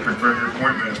pleasure to confirm your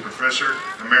appointment as Professor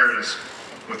Emeritus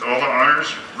with all the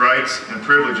honors, rights, and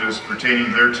privileges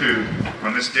pertaining thereto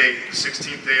on this date, the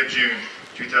 16th day of June,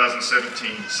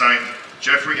 2017, signed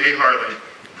Jeffrey A. Harley,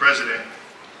 President,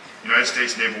 United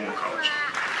States Naval War College.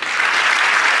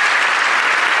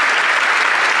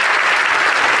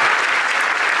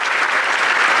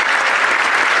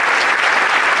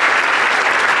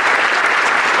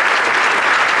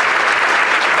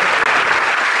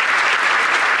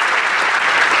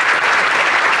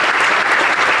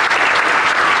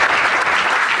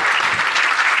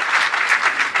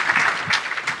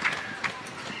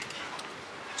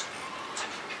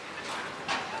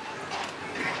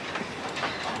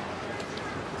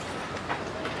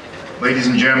 Ladies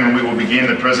and gentlemen, we will begin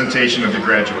the presentation of the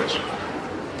graduates.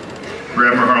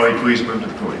 Rear Adm. Harley, please move to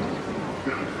the podium.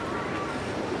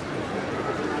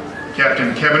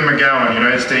 Captain Kevin McGowan,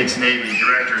 United States Navy,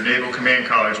 Director, Naval Command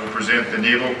College, will present the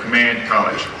Naval Command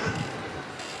College.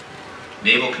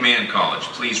 Naval Command College,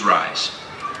 please rise.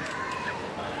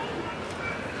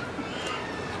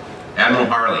 Admiral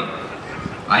Harley,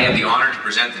 I have the honor to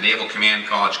present the Naval Command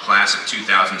College class of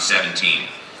 2017.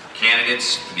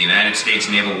 Candidates for the United States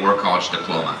Naval War College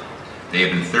diploma. They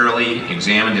have been thoroughly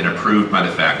examined and approved by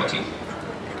the faculty.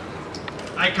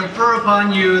 I confer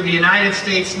upon you the United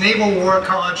States Naval War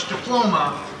College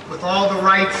diploma with all the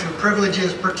rights and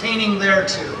privileges pertaining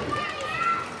thereto.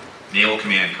 Naval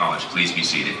Command College, please be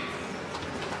seated.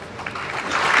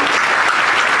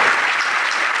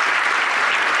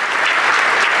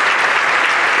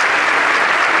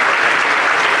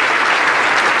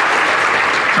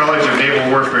 College of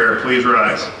Naval Warfare, please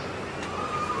rise.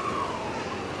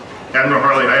 Admiral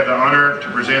Harley, I have the honor to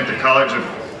present the College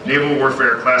of Naval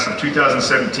Warfare class of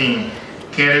 2017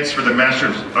 candidates for the Master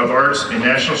of Arts in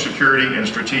National Security and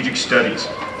Strategic Studies.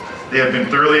 They have been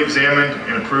thoroughly examined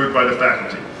and approved by the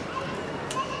faculty.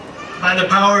 By the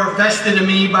power vested in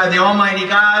me by the Almighty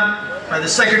God, by the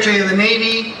Secretary of the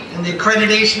Navy, and the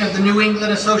accreditation of the New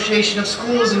England Association of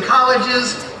Schools and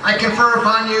Colleges, I confer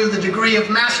upon you the degree of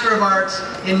Master of Arts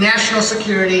in National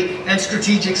Security and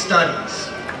Strategic Studies.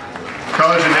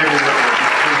 College of Naval Warfare,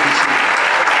 please be seated.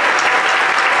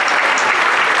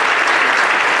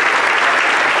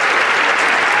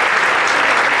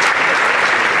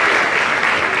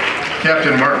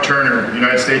 Captain Mark Turner,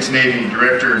 United States Navy,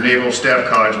 Director, Naval Staff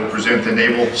College, will present the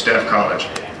Naval Staff College.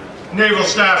 Naval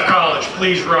Staff College,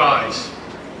 please rise.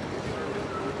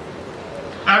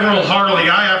 Admiral Harley,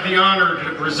 I have the honor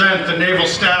to present the Naval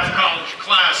Staff College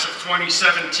class of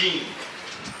 2017.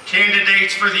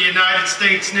 Candidates for the United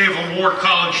States Naval War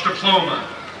College diploma.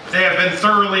 They have been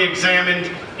thoroughly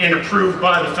examined and approved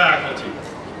by the faculty.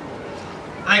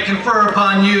 I confer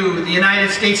upon you the United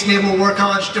States Naval War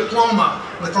College diploma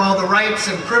with all the rights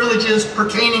and privileges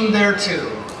pertaining thereto.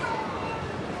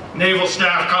 Naval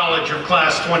Staff College of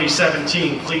class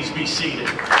 2017, please be seated.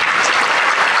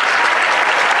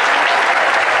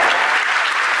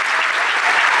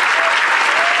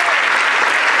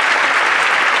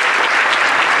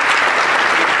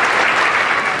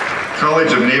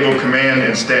 College of Naval Command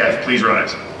and Staff, please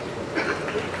rise.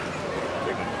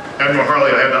 Admiral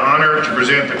Harley, I have the honor to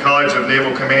present the College of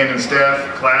Naval Command and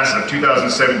Staff class of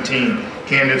 2017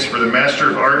 candidates for the Master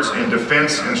of Arts in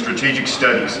Defense and Strategic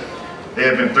Studies. They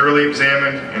have been thoroughly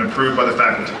examined and approved by the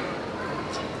faculty.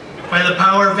 By the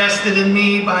power vested in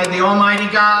me by the Almighty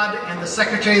God and the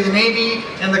Secretary of the Navy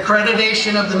and the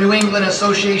accreditation of the New England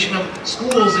Association of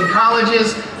Schools and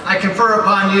Colleges, I confer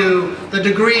upon you the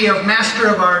degree of Master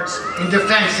of Arts in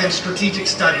Defense and Strategic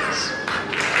Studies.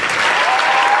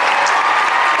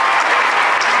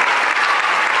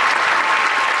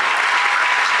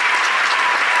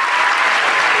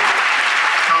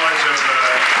 College of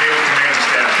Naval Command and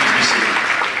Staff, please be seated.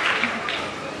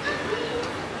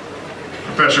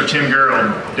 Professor Tim Garrell,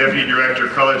 Deputy Director,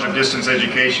 College of Distance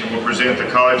Education, will present the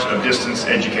College of Distance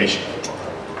Education.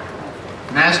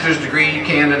 Master's degree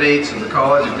candidates of the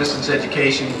College of Distance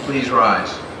Education, please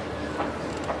rise.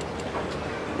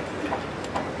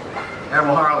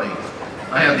 Admiral Harley,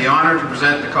 I have the honor to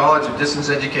present the College of Distance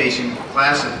Education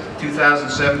class of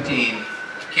 2017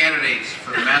 candidates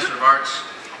for the Master of Arts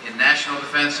in National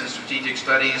Defense and Strategic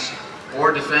Studies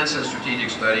or Defense and Strategic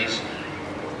Studies.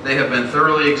 They have been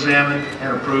thoroughly examined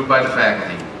and approved by the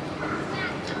faculty.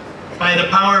 By the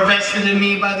power vested in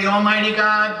me by the Almighty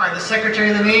God, by the Secretary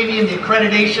of the Navy and the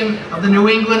accreditation of the New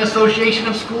England Association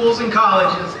of Schools and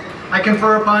Colleges, I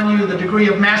confer upon you the degree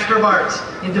of Master of Arts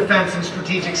in Defense and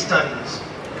Strategic Studies.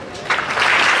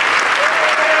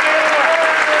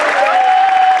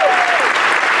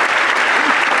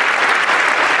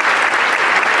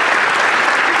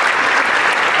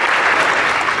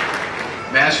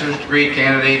 Master's degree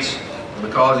candidates of the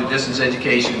College of Distance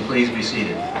Education, please be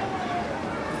seated.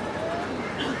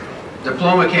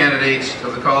 Diploma candidates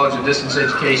of the College of Distance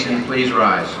Education, please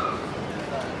rise.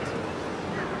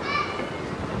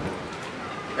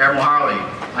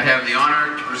 I have the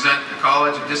honor to present the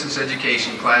College of Distance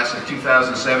Education class of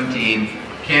 2017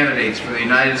 candidates for the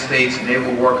United States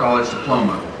Naval War College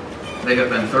diploma. They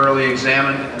have been thoroughly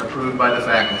examined and approved by the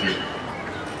faculty.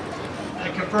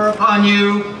 I confer upon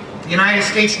you the United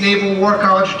States Naval War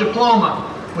College diploma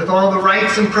with all the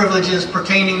rights and privileges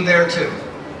pertaining thereto.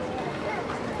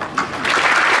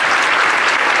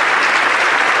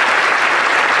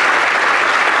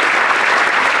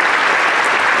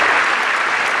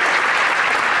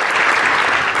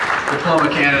 Diploma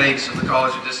candidates of the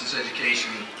College of Distance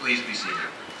Education, please be seated.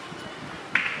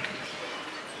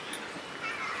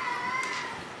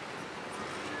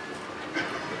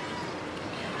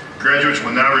 Graduates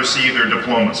will now receive their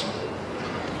diplomas.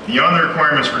 Beyond the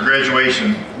requirements for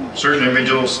graduation, certain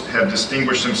individuals have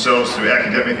distinguished themselves through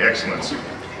academic excellence.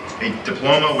 A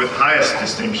diploma with highest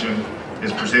distinction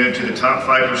is presented to the top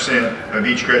 5% of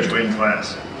each graduating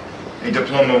class. A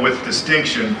diploma with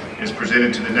distinction is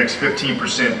presented to the next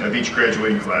 15% of each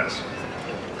graduating class.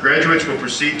 Graduates will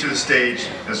proceed to the stage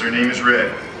as their name is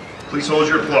read. Please hold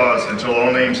your applause until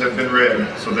all names have been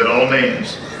read so that all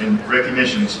names and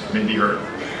recognitions may be heard.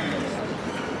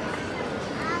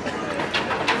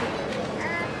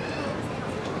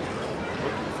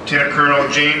 Lieutenant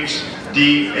Colonel James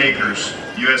D. Akers,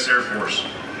 U.S. Air Force.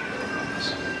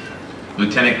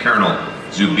 Lieutenant Colonel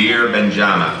Zubair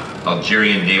Benjama,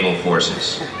 Algerian Naval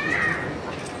Forces.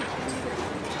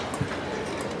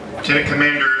 Lieutenant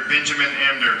Commander Benjamin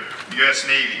Emder, U.S.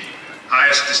 Navy,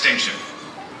 highest distinction.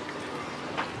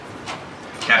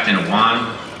 Captain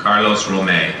Juan Carlos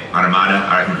Romay, Armada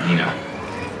Argentina.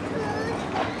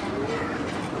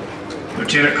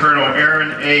 Lieutenant Colonel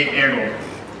Aaron A. Engel,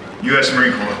 U.S.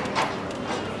 Marine Corps.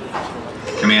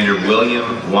 Commander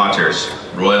William Waters,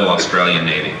 Royal Australian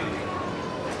Navy.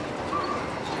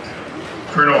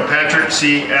 Colonel Patrick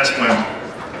C. Asplin,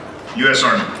 U.S.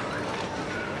 Army.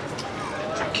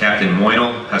 Captain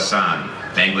Moinul Hassan,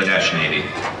 Bangladesh Navy.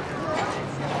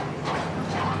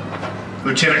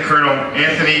 Lieutenant Colonel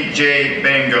Anthony J.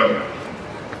 Bango,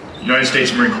 United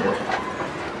States Marine Corps.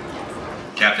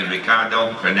 Captain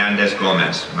Ricardo Fernandez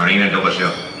Gomez, Marina do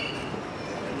Brasil.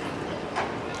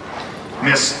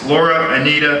 Miss Laura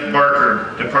Anita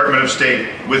Barker, Department of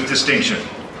State, with distinction.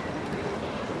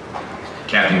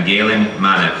 Captain Galen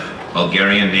Manev,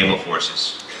 Bulgarian Naval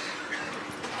Forces.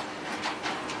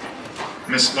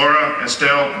 Miss Laura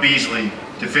Estelle Beasley,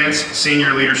 Defense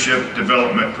Senior Leadership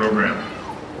Development Program.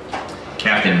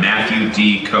 Captain Matthew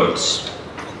D. Coates,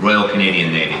 Royal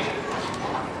Canadian Navy.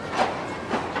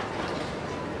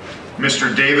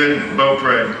 Mr. David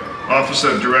Beaupre, Office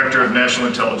of Director of National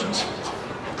Intelligence.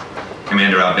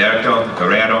 Commander Alberto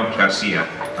Guerrero Garcia,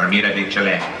 Armada de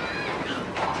Chile.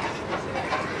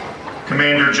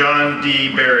 Commander John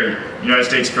D. Berry, United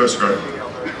States Coast Guard.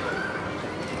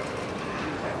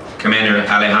 Commander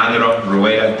Alejandro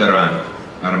Rueda Duran,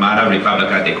 Armada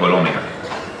República de Colombia.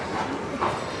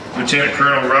 Lieutenant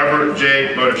Colonel Robert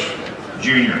J. Bush,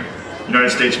 Jr., United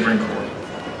States Marine Corps.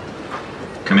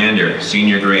 Commander,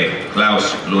 Senior Grade,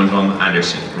 Klaus Lundholm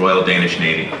Andersen, Royal Danish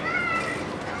Navy.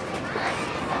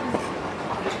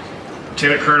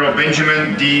 Lieutenant Colonel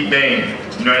Benjamin D. Bain,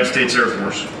 United States Air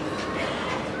Force.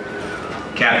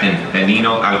 Captain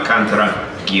Benino Alcantara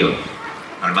Gil,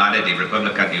 Armada de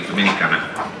República Dominicana.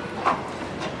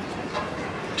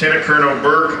 Lieutenant Colonel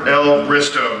Burke L.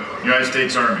 Bristow, United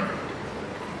States Army.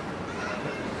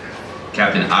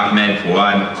 Captain Ahmed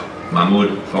Fawad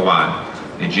Mahmoud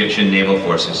Fawad, Egyptian Naval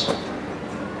Forces.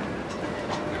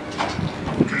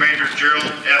 Commander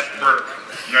Gerald F. Burke,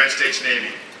 United States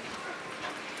Navy.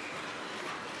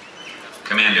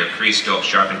 Commander Christophe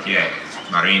Charpentier,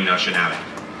 Marine Nationale.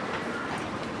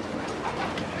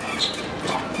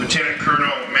 Lieutenant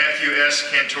Colonel Matthew S.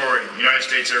 Cantori, United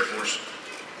States Air Force.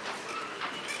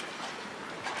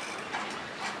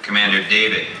 Commander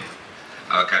David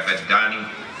Al-Kabadani,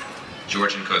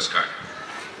 Georgian Coast Guard.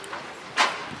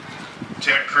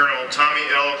 Lieutenant Colonel Tommy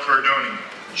L. Cardoni,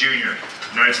 Jr.,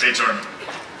 United States Army.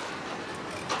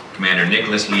 Commander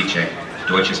Nicholas Liche,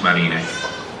 Deutsches Marine.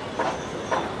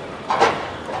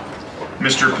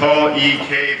 Mr. Paul E.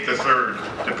 Cave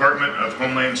III, Department of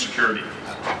Homeland Security.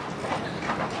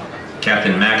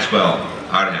 Captain Maxwell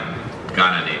Arnhem,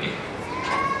 Ghana Navy.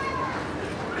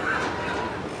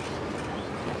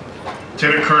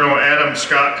 Lieutenant Colonel Adam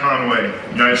Scott Conway,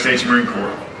 United States Marine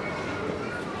Corps.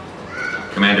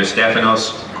 Commander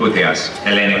Stefanos Koutias,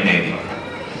 Hellenic Navy.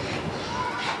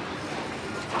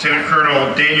 Lieutenant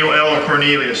Colonel Daniel L.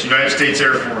 Cornelius, United States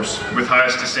Air Force, with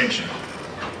highest distinction.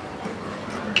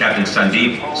 Captain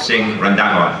Sandeep Singh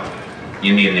Randhawa,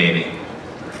 Indian Navy.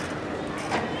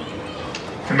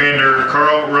 Commander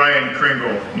Carl Ryan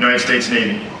Kringle, United States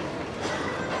Navy.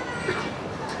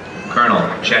 Colonel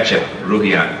Cecep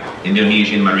Ruhiat,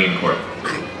 Indonesian Marine Corps.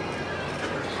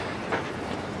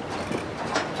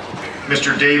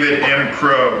 Mr. David M.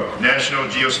 Crow, National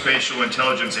Geospatial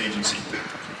Intelligence Agency.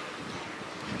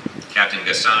 Captain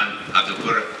Ghassan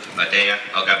Abdulpur Badea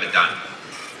Al Gabidan,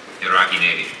 Iraqi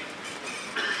Navy.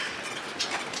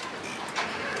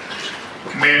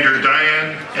 Commander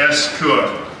Diane S.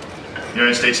 Kua,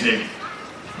 United States Navy.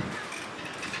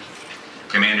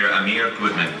 Commander Amir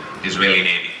Goodman, Israeli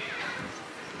Navy.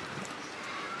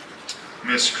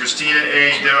 Ms. Cristina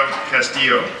A. del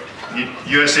Castillo,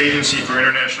 U.S. Agency for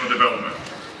International Development.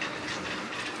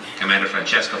 Commander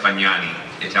Francesco Fagnani,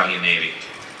 Italian Navy.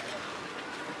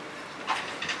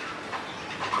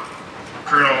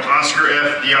 Colonel Oscar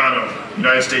F. Diano,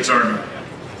 United States Army.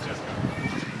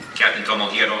 Captain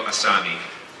Tomohiro Asami,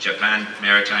 Japan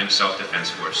Maritime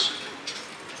Self-Defense Force.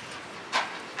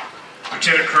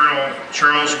 Lieutenant Colonel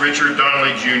Charles Richard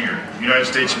Donnelly, Jr., United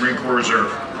States Marine Corps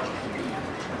Reserve.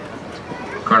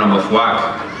 Colonel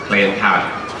Mufwak Clayed Pat,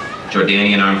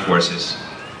 Jordanian Armed Forces.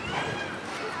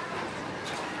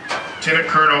 Lieutenant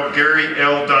Colonel Gary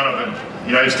L. Donovan,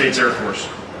 United States Air Force.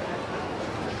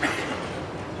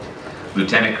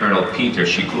 Lieutenant Colonel Peter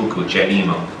Shikuku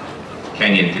Chelimo,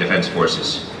 Kenyan Defense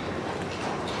Forces.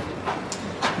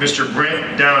 Mr.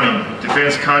 Brent Downing,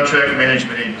 Defense Contract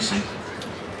Management Agency.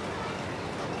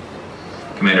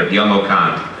 Commander Byung-Oh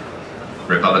Khan,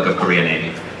 Republic of Korea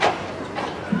Navy.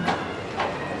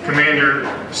 Commander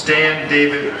Stan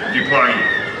David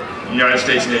Duplagi, United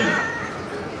States Navy.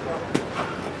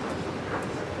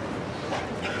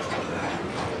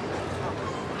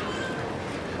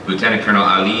 Lieutenant Colonel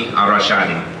Ali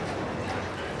Al-Rashadi,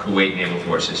 Kuwait Naval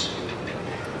Forces.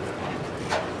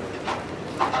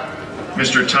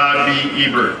 Mr. Todd B.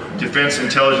 Ebert, Defense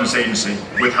Intelligence Agency,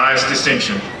 with highest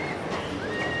distinction.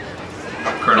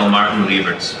 Colonel Martin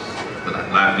Lieberts, with the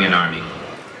Latvian Army.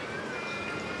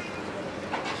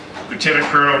 Lieutenant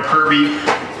Colonel Kirby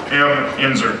M.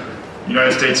 Enzer,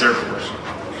 United States Air Force.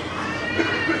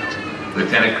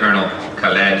 Lieutenant Colonel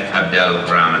Khaled Abdel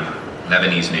Rahman,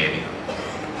 Lebanese Navy.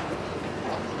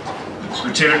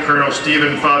 Lieutenant Colonel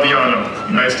Stephen Fabiano,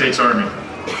 United States Army.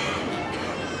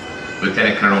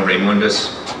 Lieutenant Colonel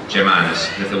Raimundus Germanus,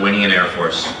 Lithuanian Air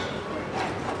Force.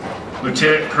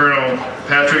 Lieutenant Colonel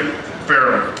Patrick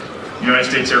Farrell, United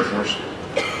States Air Force.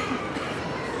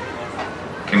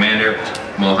 Commander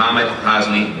Mohammed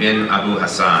Hazli bin Abu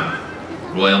Hassan,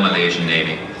 Royal Malaysian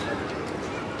Navy.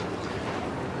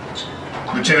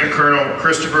 Lieutenant Colonel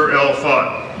Christopher L.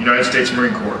 Fott, United States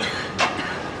Marine Corps.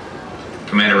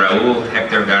 Commander Raul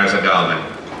Hector Garza Galvin,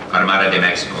 Armada de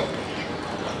Mexico.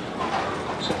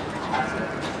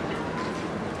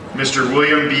 Mr.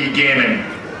 William B. Gannon,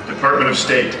 Department of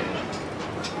State.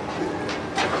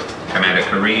 Commander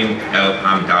Kareem El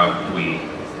Hamdawi,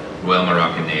 Royal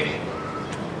Moroccan Navy.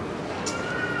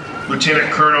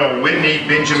 Lieutenant Colonel Whitney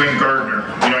Benjamin Gardner,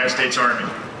 United States Army.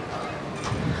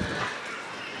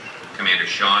 Commander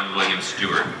Sean William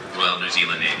Stewart, Royal New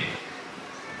Zealand Navy.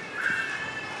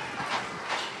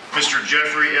 Mr.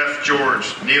 Jeffrey F.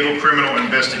 George, Naval Criminal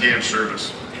Investigative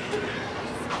Service.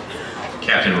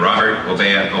 Captain Robert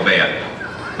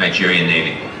Obeah, Nigerian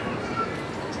Navy.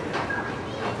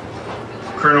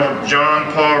 Colonel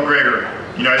John Paul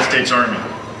Greger, United States Army.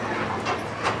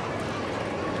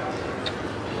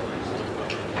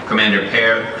 Commander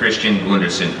Per Christian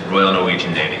Gunderson, Royal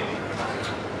Norwegian Navy.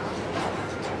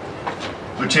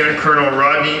 Lieutenant Colonel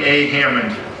Rodney A.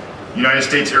 Hammond, United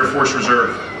States Air Force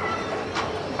Reserve.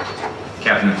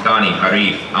 Captain Thani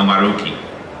Harif Al-Maruki,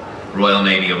 Royal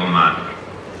Navy of Oman.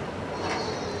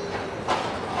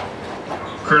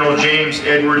 Colonel James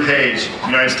Edward Hayes,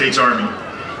 United States Army.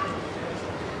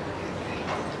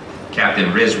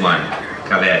 Captain Rizwan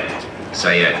Khaled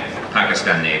Syed,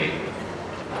 Pakistan Navy.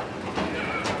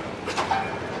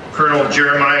 Colonel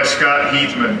Jeremiah Scott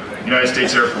Heathman, United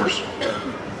States Air Force.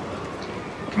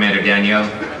 Commander Daniel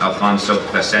Alfonso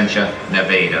Plasencia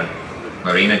Nevada,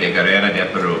 Marina de Guerrera de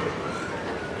Peru.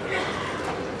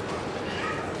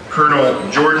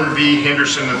 Colonel Jordan V.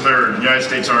 Henderson III, United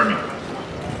States Army.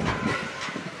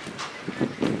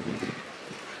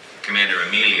 Commander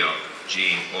Emilio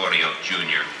G. Orio,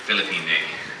 Jr., Philippine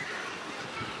Navy.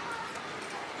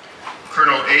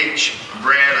 Colonel H.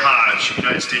 Brad Hodge,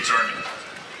 United States Army.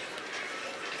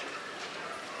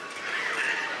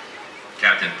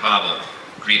 Captain Pavel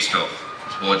Krzysztof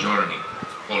Zbojorny,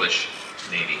 Polish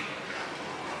Navy.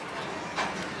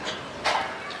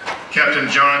 Captain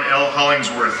John L.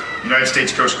 Hollingsworth, United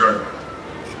States Coast Guard.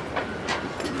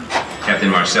 Captain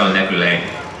Marcel Necule,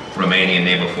 Romanian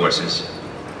Naval Forces.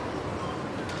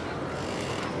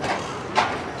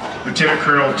 Lieutenant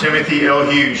Colonel Timothy L.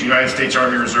 Hughes, United States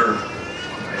Army Reserve.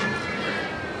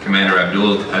 Commander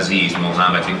Abdul Aziz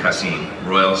Mohammed bin Qasim,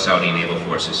 Royal Saudi Naval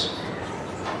Forces.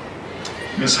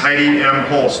 Ms. Heidi M.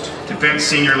 Holst, Defense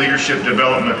Senior Leadership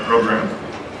Development Program.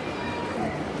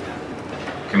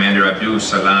 Commander Abdul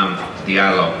Salam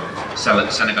Diallo,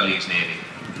 Senegalese Navy.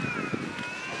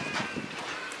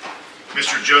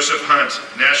 Mr. Joseph Hunt,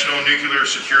 National Nuclear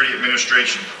Security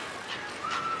Administration.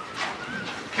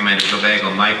 Commander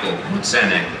Tobago Michael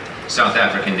Mutsene, South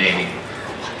African Navy.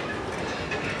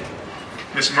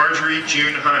 Ms. Marjorie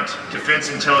June Hunt, Defense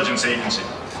Intelligence Agency.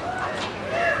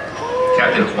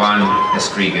 Captain Juan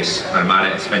Escrigues,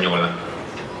 Armada Española.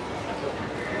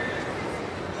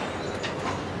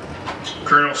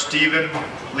 Colonel Stephen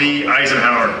Lee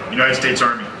Eisenhower, United States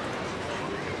Army.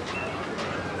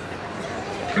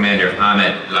 Commander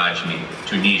Ahmed Lajmi,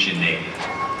 Tunisian Navy.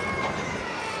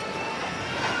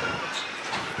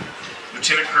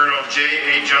 Lieutenant Colonel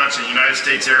J.A. Johnson, United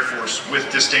States Air Force,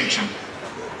 with distinction.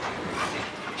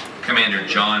 Commander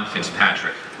John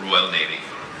Fitzpatrick, Royal Navy.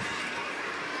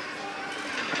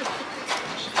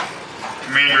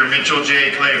 Commander Mitchell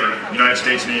J. Claver, United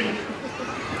States Navy.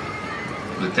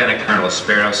 Lieutenant Colonel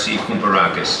Sparrow C.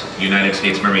 Kumparakis, United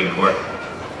States Marine Corps.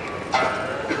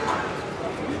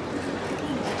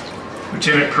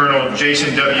 Lieutenant Colonel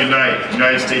Jason W. Knight,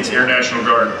 United States Air National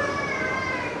Guard.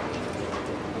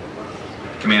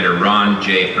 Commander Ron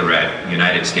J. Perret,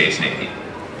 United States Navy.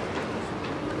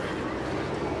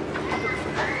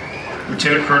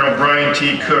 Lieutenant Colonel Brian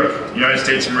T. Cook, United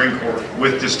States Marine Corps,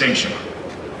 with distinction.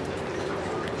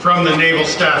 From the Naval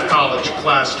Staff College,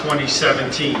 Class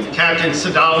 2017, Captain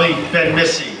Sadali Ben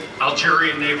Missi,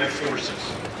 Algerian Naval Forces.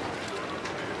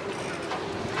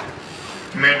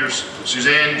 Commander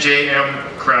Suzanne J. M.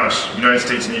 Krause, United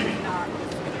States Navy.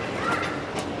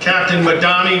 Captain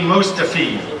Madani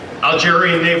Mostafi,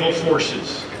 Algerian Naval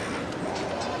Forces.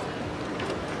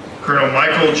 Colonel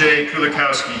Michael J.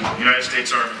 Kulikowski, United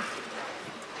States Army.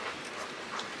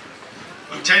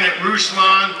 Lieutenant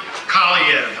Ruslan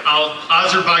Kaliev,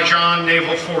 Azerbaijan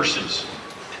Naval Forces.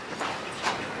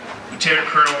 Lieutenant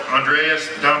Colonel Andreas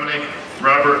Dominic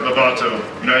Robert Lovato,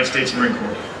 United States Marine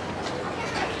Corps.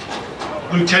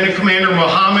 Lieutenant Commander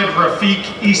Mohammed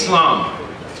Rafiq Islam,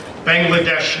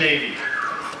 Bangladesh Navy.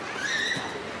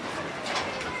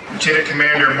 Lieutenant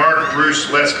Commander Mark Bruce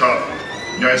Leskoff,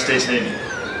 United States Navy.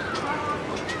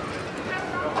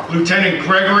 Lieutenant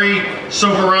Gregory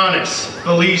Soberanis,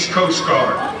 Belize Coast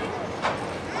Guard.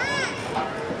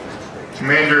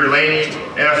 Commander Laney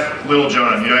F.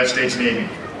 Littlejohn, United States Navy.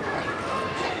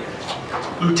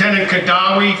 Lieutenant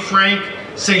Kadawi Frank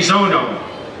Sezono,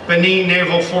 Benin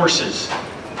Naval Forces.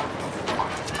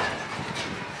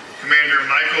 Commander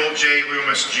Michael J.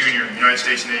 Loomis, Jr., United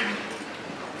States Navy.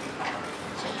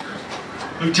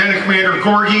 Lieutenant Commander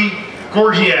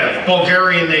Gorgiev,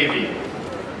 Bulgarian Navy.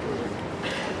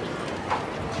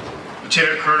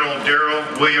 Lieutenant Colonel Darrell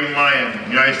William Lyon,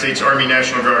 United States Army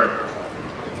National Guard.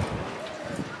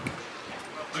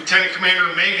 Lieutenant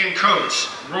Commander Megan Coates,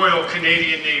 Royal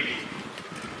Canadian Navy.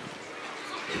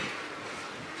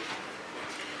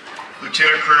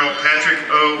 Lieutenant Colonel Patrick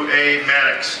O. A.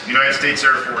 Maddox, United States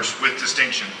Air Force, with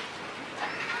distinction.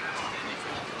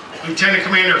 Lieutenant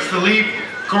Commander Philippe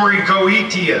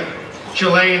Gorigoitia,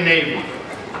 Chilean Navy.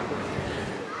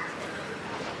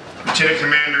 Lieutenant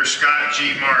Commander Scott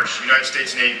G. Marsh, United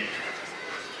States Navy.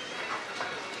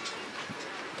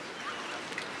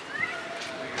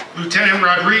 Lieutenant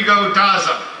Rodrigo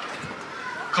Daza,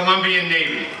 Colombian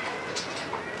Navy.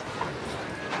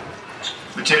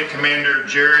 Lieutenant Commander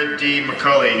Jared D.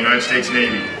 McCulley, United States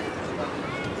Navy.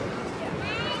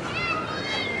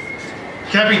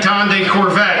 Capitan de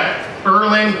Corvette,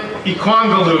 Erlin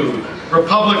Ikwangalu,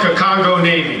 Republic of Congo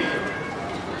Navy.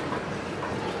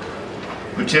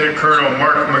 Lieutenant Colonel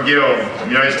Mark McGill,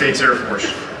 United States Air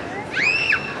Force.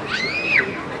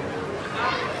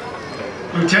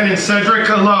 Lieutenant Cedric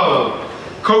Allo,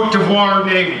 Cote d'Ivoire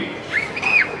Navy.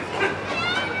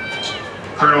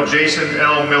 Colonel Jason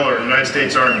L. Miller, United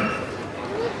States Army.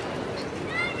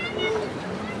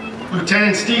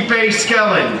 Lieutenant Stipe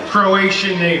Skellen,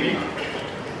 Croatian Navy.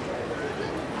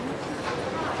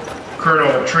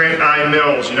 Colonel Trent I.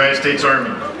 Mills, United States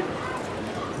Army.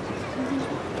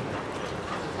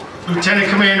 Lieutenant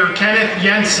Commander Kenneth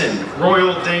Jensen,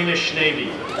 Royal Danish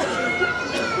Navy.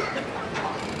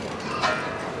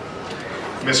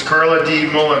 Miss Carla D.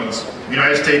 Mullins,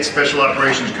 United States Special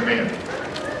Operations Command.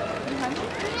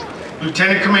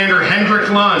 Lieutenant Commander Hendrik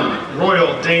Lund,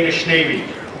 Royal Danish Navy.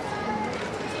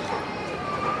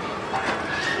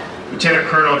 Lieutenant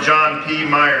Colonel John P.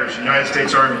 Myers, United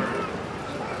States Army.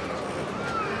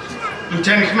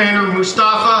 Lieutenant Commander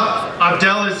Mustafa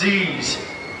Abdelaziz,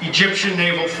 Egyptian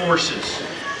Naval Forces.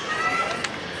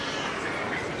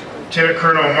 Lieutenant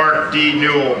Colonel Mark D.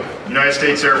 Newell, United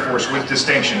States Air Force, with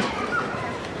distinction.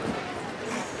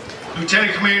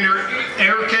 Lieutenant Commander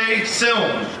Erke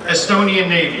Silm, Estonian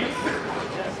Navy.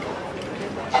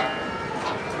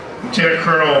 Lieutenant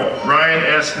Colonel Ryan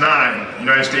S. Nye,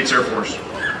 United States Air Force.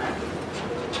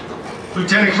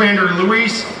 Lieutenant Commander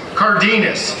Luis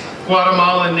Cardenas,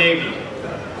 Guatemalan Navy.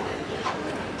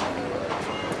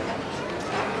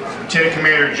 Lieutenant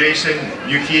Commander Jason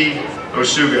Yuki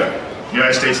Osuga,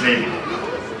 United States Navy.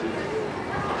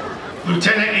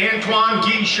 Lieutenant Antoine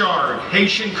Guichard,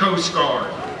 Haitian Coast Guard.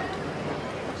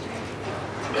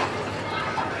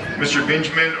 Mr.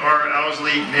 Benjamin R.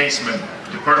 Owsley Naisman,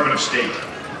 Department of State,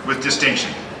 with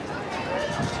distinction.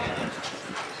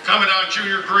 Commandant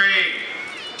Junior Grade,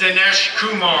 Dinesh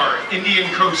Kumar, Indian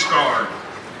Coast Guard.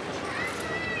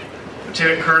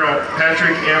 Lieutenant Colonel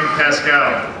Patrick M.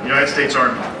 Pascal, United States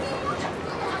Army.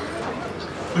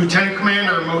 Lieutenant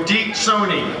Commander Modeep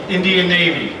Soni, Indian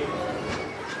Navy.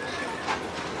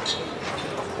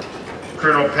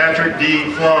 Colonel Patrick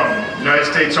D. Flom, United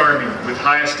States Army, with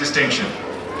highest distinction.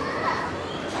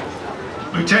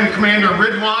 Lieutenant Commander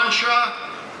Ridwan Shah,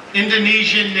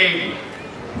 Indonesian Navy.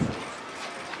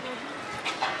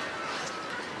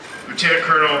 Lieutenant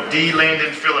Colonel D.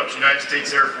 Landon Phillips, United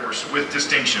States Air Force, with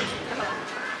distinction.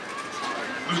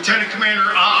 Lieutenant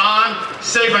Commander Aan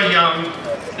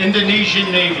Sebayang, Indonesian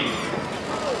Navy.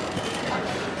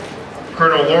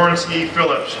 Colonel Lawrence E.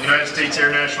 Phillips, United States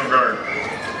Air National Guard.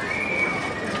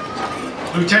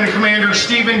 Lieutenant Commander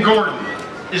Stephen Gordon,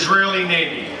 Israeli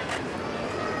Navy.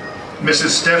 Mrs.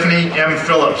 Stephanie M.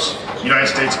 Phillips, United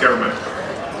States Government.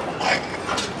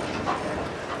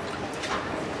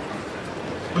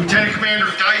 Lieutenant Commander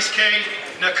Daisuke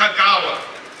Nakagawa,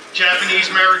 Japanese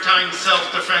Maritime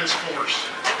Self-Defense Force.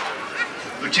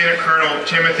 Lieutenant Colonel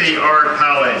Timothy R.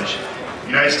 Palage,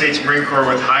 United States Marine Corps,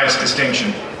 with highest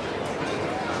distinction.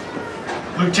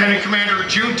 Lieutenant Commander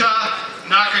Junta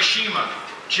Nakashima,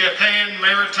 Japan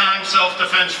Maritime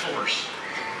Self-Defense Force.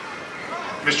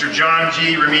 Mr. John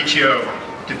G. Remicchio,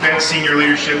 Defense Senior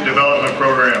Leadership Development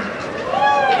Program.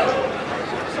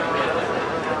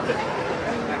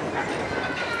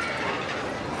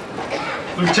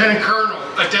 Lieutenant Colonel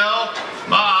Adel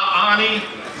Ma'ani,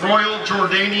 Royal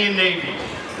Jordanian Navy.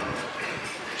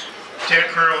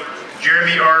 Lieutenant Colonel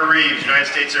Jeremy R. Reeves, United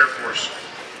States Air Force.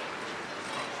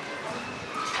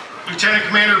 Lieutenant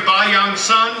Commander Bayang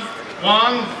Sun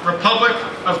Wang, Republic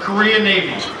of Korea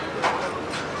Navy.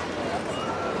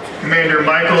 Commander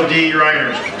Michael D.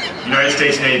 Reiners, United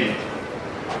States Navy.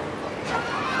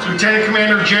 Lieutenant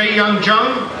Commander Jae Young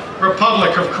Jung,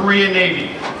 Republic of Korea Navy.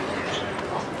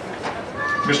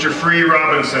 Mr. Free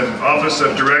Robinson, Office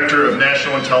of Director of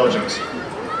National Intelligence.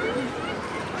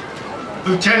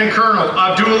 Lieutenant Colonel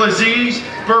Abdulaziz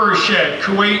Burashed,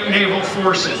 Kuwait Naval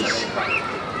Forces.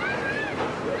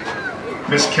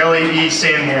 Ms. Kelly E.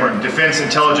 Sanborn, Defense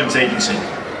Intelligence Agency.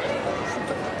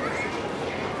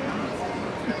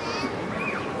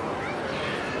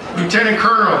 Lieutenant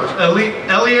Colonel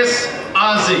Elias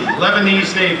Azi,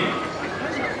 Lebanese Navy.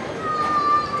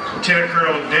 Lieutenant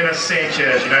Colonel Dennis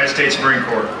Sanchez, United States Marine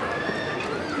Corps.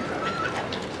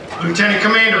 Lieutenant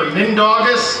Commander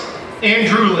Mindaugas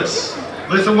Andrulis,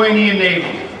 Lithuanian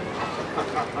Navy.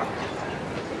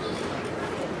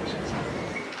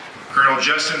 Colonel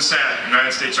Justin Sapp,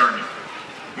 United States Army,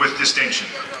 with distinction.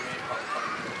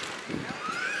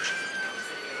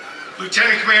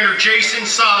 Lieutenant Commander Jason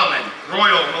Solomon,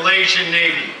 Royal Malaysian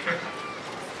Navy.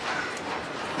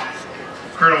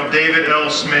 Colonel David L.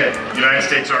 Smith, United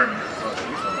States Army.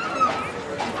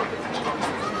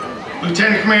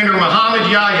 Lieutenant Commander Mohammed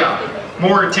Yahya,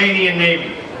 Mauritanian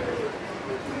Navy.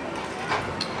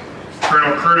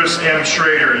 Colonel Curtis M.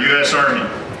 Schrader, U.S. Army.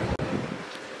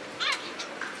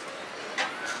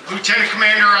 Lieutenant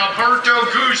Commander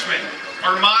Alberto Guzman,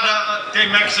 Armada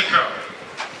de Mexico.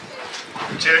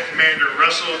 Lieutenant Commander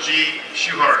Russell G.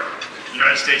 Schuhart,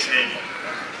 United States Navy.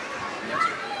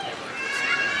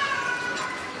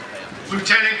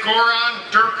 Lieutenant Goran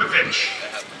Durkovic,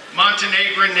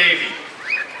 Montenegrin Navy.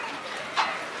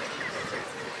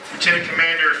 Lieutenant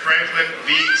Commander Franklin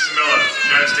V. Samila,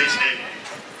 United States Navy.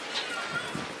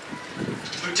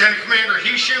 Lieutenant Commander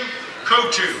Hisham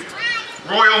Kotu,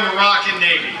 Royal Moroccan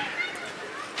Navy.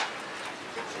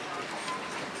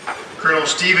 Colonel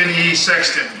Stephen E.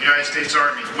 Sexton, United States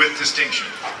Army, with distinction.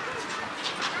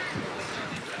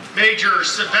 Major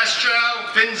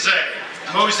Sebastião Binze,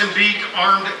 Mozambique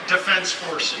Armed Defense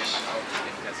Forces.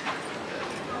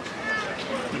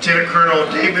 Lieutenant Colonel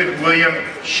David William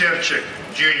Shevchik,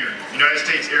 Jr., United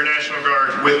States Air National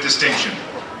Guard with distinction.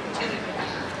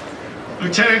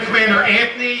 Lieutenant Commander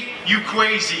Anthony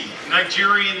Ukwesi,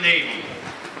 Nigerian Navy.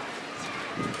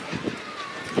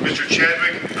 Mr.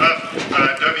 Chadwick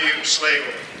W.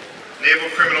 Slagle, Naval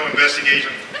Criminal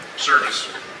Investigation Service.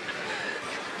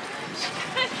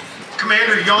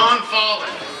 Commander Jan Fallen,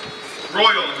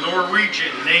 Royal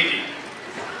Norwegian Navy.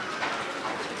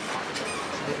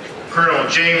 Colonel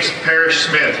James Parrish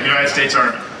Smith, United States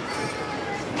Army.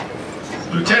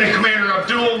 Lieutenant Commander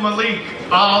Abdul Malik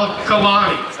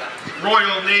Al-Kalani,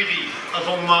 Royal Navy of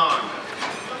Oman.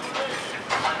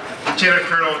 Lieutenant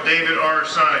Colonel David R.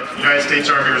 Sonic, United States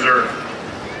Army Reserve.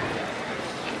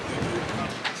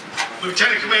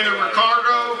 Lieutenant Commander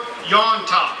Ricardo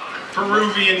Yonta,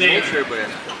 Peruvian Navy.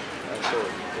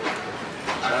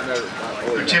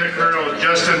 Lieutenant Colonel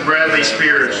Justin Bradley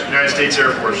Spears, United States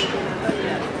Air Force.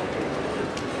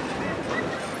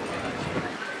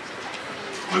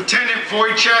 Lieutenant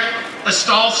Wojciech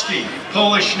Ostalski,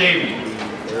 Polish Navy.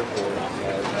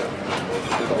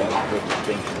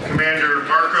 Commander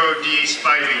Marco D.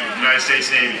 Spivey, United States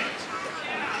Navy.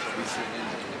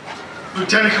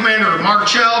 Lieutenant Commander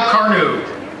Marcel Carnu,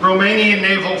 Romanian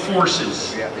Naval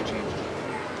Forces.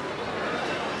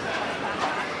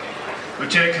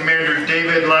 Lieutenant Commander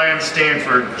David Lyon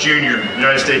Stanford, Jr.,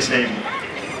 United States Navy.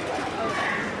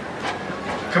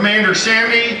 Commander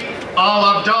Sami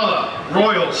Al-Abdullah,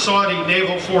 Royal Saudi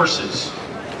Naval Forces.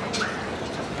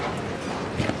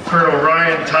 Colonel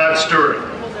Ryan Todd Stewart,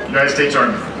 United States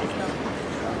Army.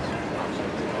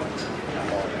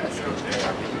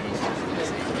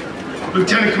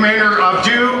 Lieutenant Commander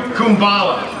Abdou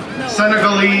Koumbala,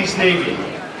 Senegalese Navy.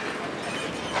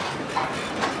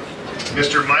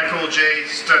 Mr. Michael J.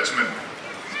 Stutzman,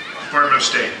 Department of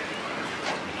State.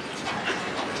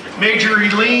 Major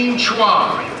Eileen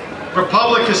Chua,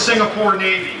 Republic of Singapore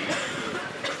Navy.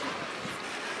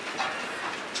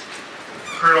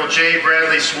 Colonel J.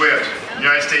 Bradley Swift,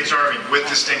 United States Army, with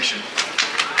distinction.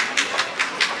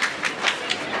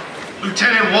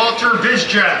 Lieutenant Walter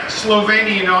Vizjak,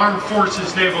 Slovenian Armed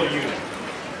Forces Naval Unit.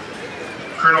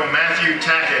 Colonel Matthew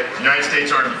Tackett, United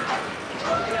States Army.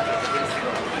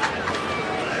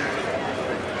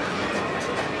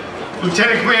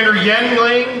 Lieutenant Commander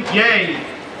Yenling Ye,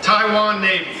 Taiwan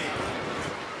Navy.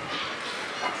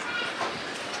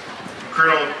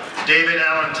 Colonel David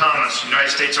Allen Thomas, United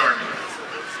States Army.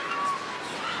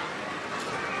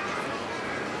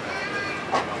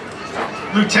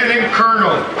 Lieutenant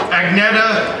Colonel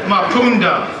Agneta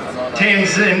Mapunda,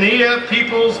 Tanzania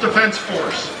People's Defense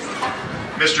Force.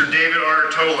 Mr. David R.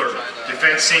 Toller,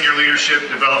 Defense Senior Leadership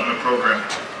Development Program.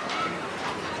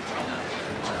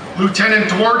 Lieutenant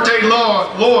Duarte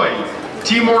Lloyd,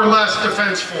 Timor-Leste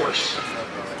Defense Force.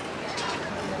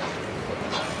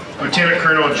 Lieutenant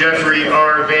Colonel Jeffrey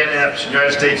R. Van Epps,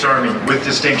 United States Army, with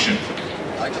distinction.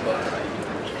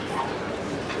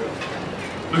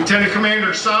 Lieutenant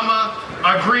Commander Sama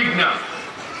Agrigna,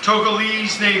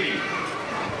 Togolese Navy.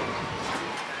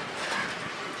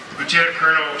 Lieutenant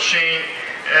Colonel Shane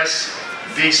S.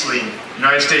 Beasley,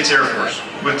 United States Air Force,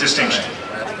 with distinction.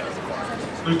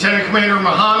 Lieutenant Commander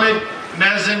Mohammed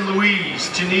Mazen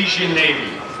Louise, Tunisian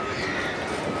Navy.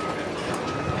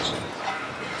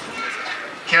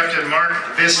 Captain Mark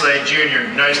Bisley, Jr.,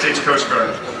 United States Coast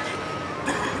Guard.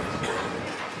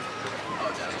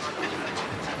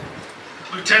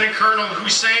 Lieutenant Colonel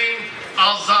Hussein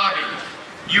Al-Zabi,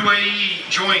 UAE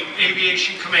Joint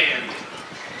Aviation Command.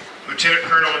 Lieutenant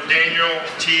Colonel Daniel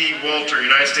T. Walter,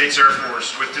 United States Air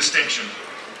Force, with distinction.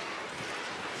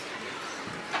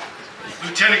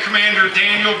 Lieutenant Commander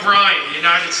Daniel Bryan,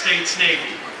 United States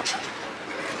Navy.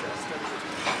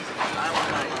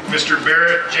 Mr.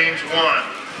 Barrett James Wan,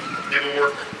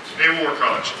 Naval War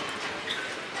College.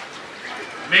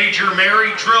 Major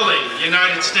Mary Drilling,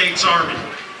 United States Army.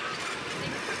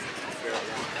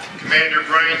 Commander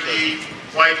Brian E.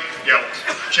 White Yelt,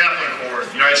 Chaplain Corps,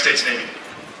 United States Navy,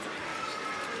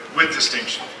 with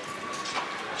distinction.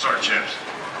 Sorry, chaps.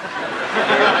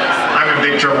 I'm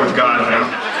in big trouble with God now.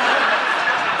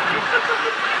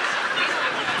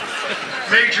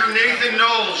 Major Nathan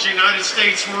Knowles, United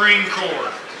States Marine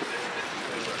Corps.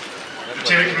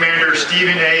 Lieutenant Commander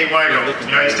Stephen A. Weigel,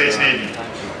 United States Navy.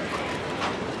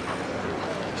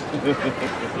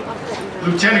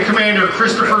 Lieutenant Commander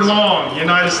Christopher Long,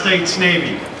 United States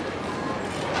Navy.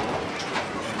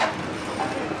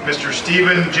 Mr.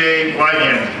 Stephen J.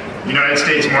 Wygand, United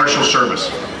States Marshal Service.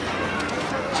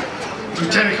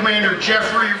 Lieutenant Commander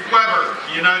Jeffrey Weber,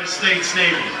 United States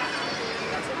Navy.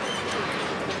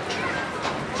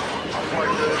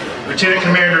 Lieutenant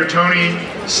Commander Tony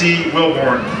C.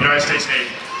 Wilborn, United States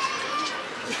Navy.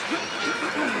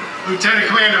 Lieutenant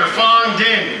Commander Phong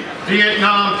Dinh,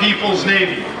 Vietnam People's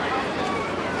Navy.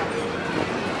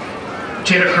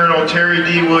 Lieutenant Colonel Terry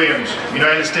D. Williams,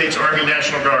 United States Army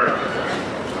National Guard.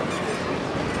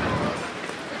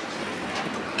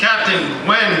 Captain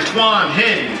Nguyen Tuan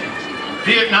Hin,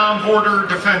 Vietnam Border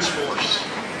Defense Force.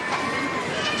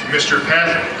 Mr.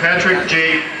 Patrick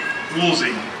J.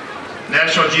 Woolsey,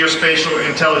 National Geospatial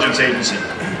Intelligence Agency.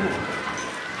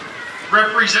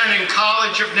 Representing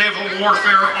College of Naval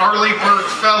Warfare Arleigh Burke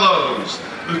Fellows,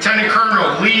 Lieutenant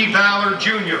Colonel Lee Ballard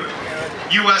Jr.,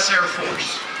 U.S. Air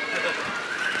Force.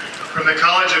 From the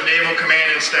College of Naval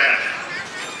Command and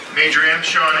Staff, Major M.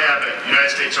 Sean Abbott,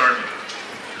 United States Army.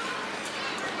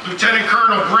 Lieutenant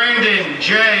Colonel Brandon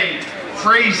J.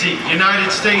 Frazee, United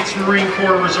States Marine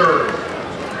Corps Reserve.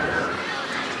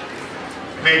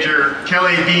 Major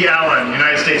Kelly B. Allen,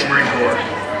 United States Marine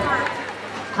Corps.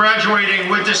 Graduating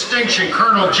with distinction,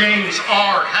 Colonel James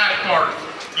R. Hackbarth,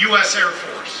 U.S. Air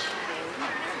Force.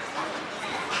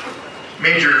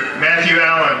 Major Matthew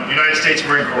Allen, United States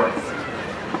Marine Corps.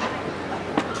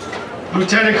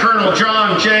 Lieutenant Colonel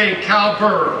John J.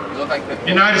 Calber,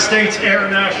 United States Air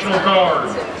National Guard.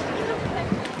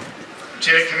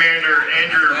 Lieutenant Commander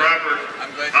Andrew Robert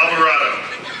Alvarado,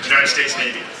 United States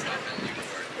Navy.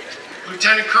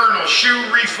 Lieutenant Colonel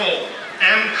Shu Riefel,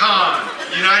 M. Khan,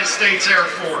 United States Air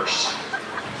Force.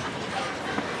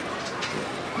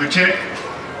 Lieutenant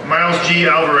Miles G.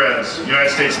 Alvarez, United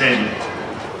States Navy.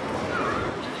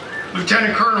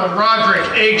 Lieutenant Colonel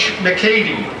Roderick H.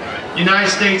 McCady, United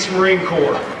States Marine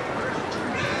Corps.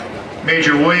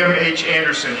 Major William H.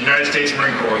 Anderson, United States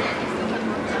Marine Corps.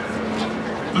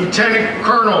 Lieutenant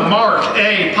Colonel Mark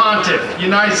A. Pontiff,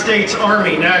 United States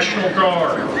Army National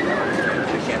Guard.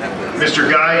 Mr.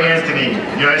 Guy Anthony,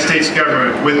 United States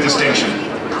Government with distinction.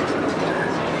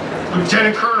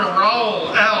 Lieutenant Colonel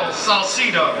Raul L.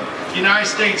 Salcido, United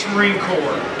States Marine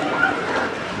Corps.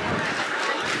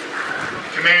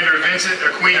 Commander Vincent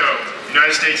Aquino,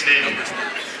 United States Navy.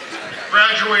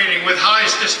 Graduating with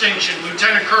highest distinction,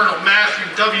 Lieutenant Colonel Matthew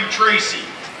W. Tracy,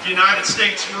 United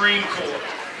States Marine Corps.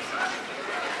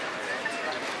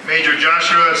 Major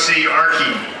Joshua C.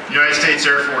 Arkey, United States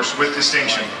Air Force with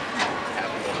distinction.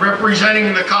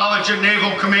 Representing the College of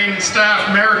Naval Command and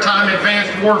Staff Maritime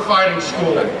Advanced Warfighting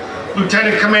School,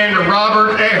 Lieutenant Commander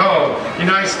Robert Aho,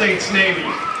 United States Navy.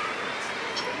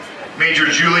 Major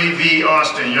Julie V.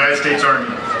 Austin, United States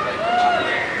Army.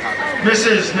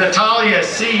 Mrs. Natalia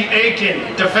C.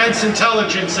 Aiken, Defense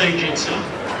Intelligence Agency.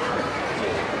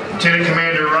 Lieutenant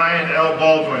Commander Ryan L.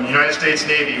 Baldwin, United States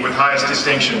Navy with highest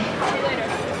distinction.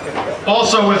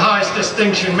 Also with highest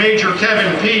distinction, Major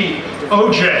Kevin P.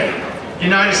 OJ,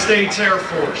 United States Air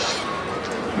Force.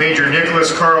 Major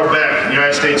Nicholas Carl Beck,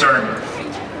 United States Army.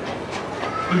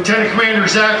 Lieutenant Commander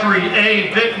Zachary A.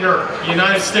 Bittner,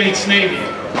 United States Navy.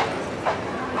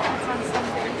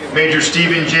 Major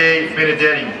Stephen J.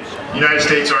 Benedetti, United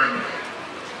States Army.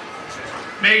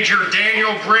 Major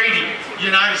Daniel Brady,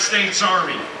 United States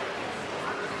Army.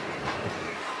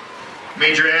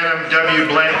 Major Adam W.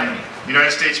 Blanton,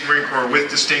 United States Marine Corps with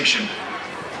distinction.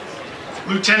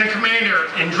 Lieutenant Commander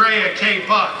Andrea K.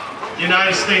 Buck,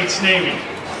 United States Navy.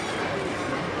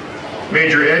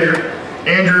 Major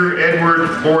Andrew Edward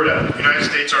Borda, United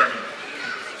States Army.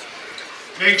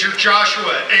 Major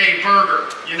Joshua A. Berger,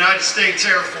 United States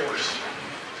Air Force.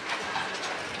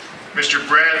 Mr.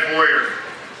 Brad Boyer,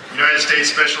 United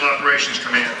States Special Operations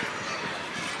Command.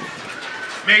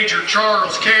 Major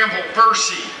Charles Campbell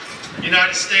Bursey,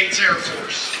 United States Air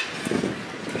Force.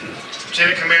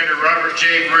 Lieutenant Commander Robert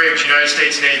J. Briggs, United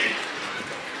States Navy.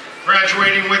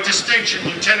 Graduating with distinction,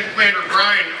 Lieutenant Commander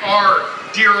Brian R.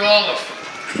 Deer-Olive,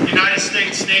 United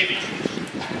States Navy.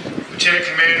 Lieutenant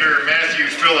Commander Matthew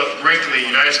Philip Brinkley,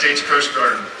 United States Coast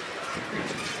Guard.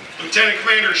 Lieutenant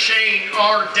Commander Shane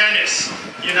R. Dennis,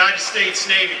 United States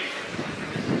Navy.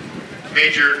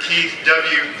 Major Keith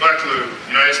W. Bucklew,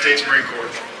 United States Marine Corps.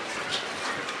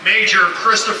 Major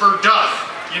Christopher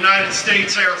Duff, United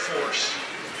States Air Force.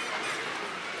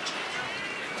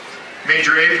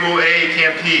 Major April A.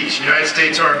 Campese, United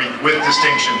States Army with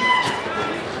distinction.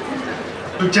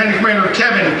 Lieutenant Commander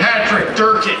Kevin Patrick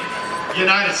Durkin,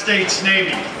 United States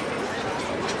Navy.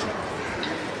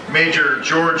 Major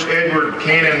George Edward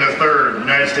Cannon III,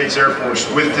 United States Air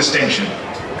Force with distinction.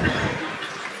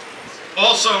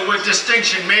 Also with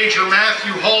distinction, Major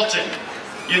Matthew Halton,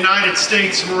 United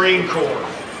States Marine Corps.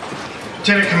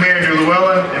 Lieutenant Commander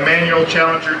Llewellyn Emmanuel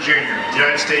Challenger Jr.,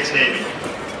 United States Navy.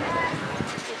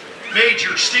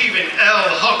 Major Stephen L.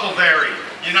 Huckleberry,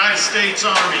 United States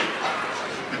Army.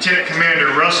 Lieutenant Commander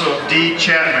Russell D.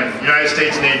 Chapman, United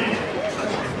States Navy.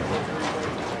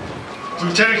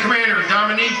 Lieutenant Commander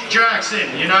Dominique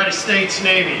Jackson, United States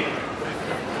Navy.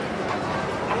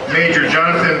 Major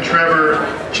Jonathan Trevor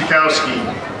Chikowski,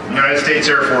 United States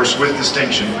Air Force with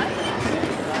distinction.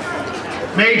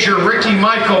 Major Ricky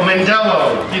Michael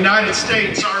Mandello, United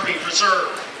States Army Reserve.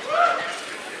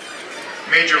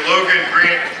 Major Logan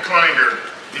Grant Klinder,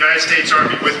 United States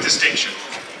Army with distinction.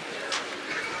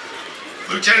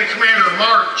 Lieutenant Commander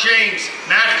Mark James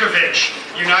Matkovich,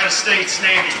 United States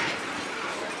Navy.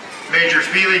 Major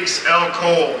Felix L.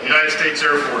 Cole, United States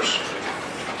Air Force.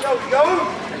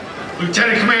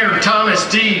 Lieutenant Commander Thomas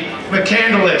D.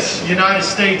 McCandless, United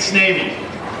States Navy.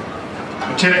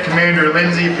 Lieutenant Commander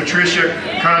Lindsay Patricia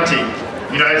Conti,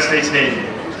 United States Navy.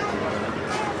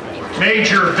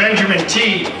 Major Benjamin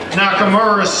T.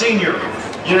 Nakamura Sr.,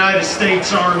 United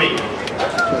States Army.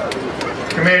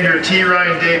 Commander T.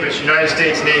 Ryan Davis, United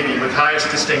States Navy with highest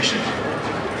distinction.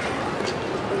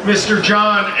 Mr.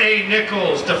 John A.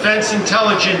 Nichols, Defense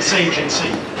Intelligence Agency.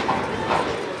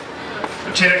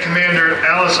 Lieutenant Commander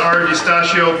Alice R.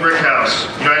 DiStasio Brickhouse,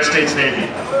 United States Navy.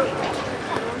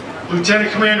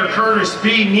 Lieutenant Commander Curtis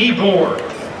B. Niebuhr,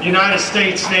 United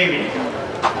States Navy.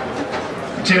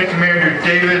 Lieutenant Commander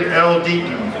David L.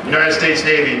 Deaton, United States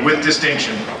Navy with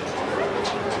distinction.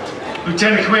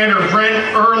 Lieutenant Commander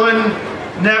Brent Erlin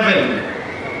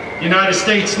Nevin, United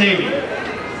States Navy.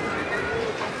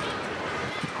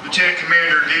 Lieutenant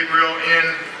Commander Gabriel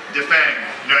N.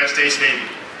 DeFang, United States Navy.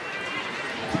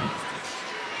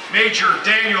 Major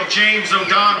Daniel James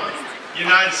O'Donnell,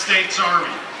 United States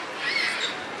Army.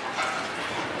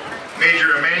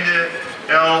 Major Amanda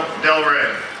L. Del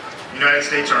Rey, United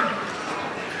States Army.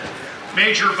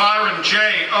 Major Byron J.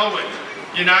 Owen,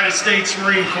 United States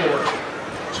Marine Corps.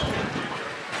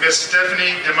 Miss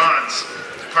Stephanie DeMons,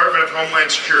 Department of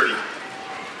Homeland Security.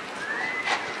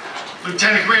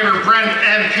 Lieutenant Commander Brent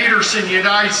N. Peterson,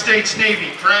 United States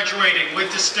Navy, graduating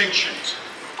with distinction.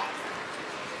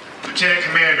 Lieutenant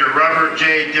Commander Robert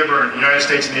J. Dibburn, United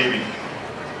States Navy.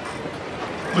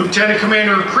 Lieutenant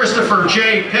Commander Christopher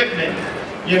J. Pittman,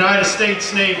 United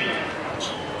States Navy.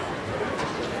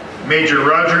 Major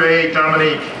Roger A.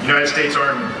 Dominique, United States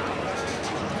Army.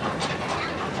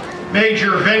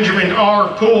 Major Benjamin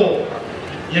R. Poole,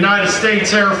 United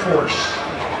States Air Force.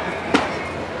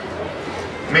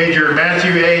 Major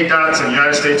Matthew A. Dotson,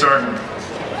 United States Army.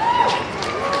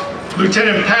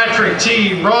 Lieutenant Patrick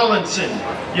T. Rawlinson,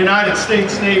 United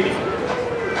States Navy.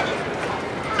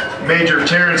 Major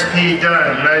Terrence P.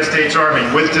 Dunn, United States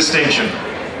Army with distinction.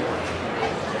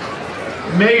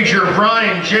 Major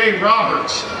Brian J.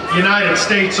 Roberts, United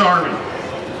States Army.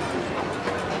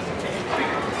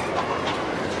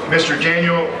 Mr.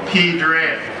 Daniel P.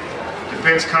 Durant,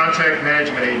 Defense Contract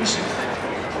Management Agency.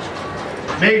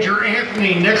 Major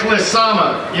Anthony Nicholas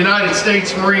Sama, United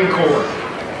States Marine Corps.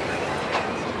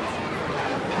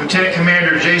 Lieutenant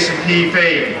Commander Jason P.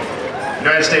 Fade,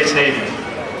 United States Navy.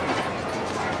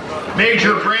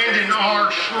 Major Brandon R.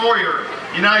 Schroyer,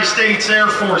 United States Air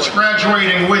Force,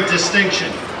 graduating with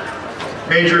distinction.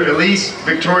 Major Elise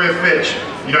Victoria Fitch,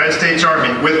 United States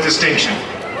Army with distinction.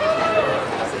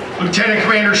 Lieutenant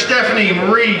Commander Stephanie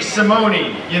Marie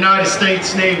Simoni, United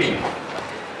States Navy.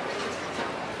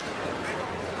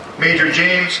 Major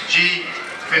James G.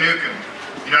 Finucane,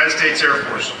 United States Air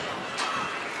Force.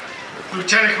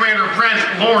 Lieutenant Commander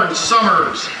Brent Lawrence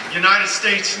Summers, United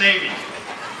States Navy.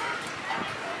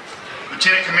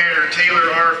 Lieutenant Commander Taylor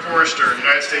R. Forrester,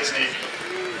 United States Navy.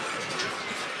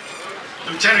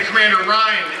 Lieutenant Commander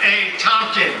Ryan A.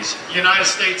 Tompkins, United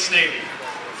States Navy.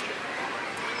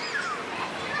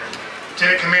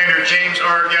 Lieutenant Commander James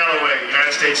R. Galloway,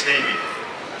 United States Navy.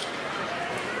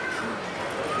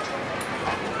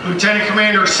 Lieutenant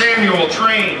Commander Samuel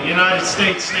Train, United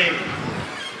States Navy.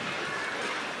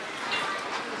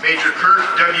 Major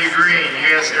Kirk W. Green,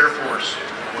 U.S. Air Force.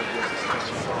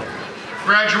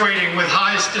 Graduating with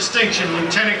highest distinction,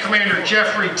 Lieutenant Commander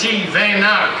Jeffrey T. Van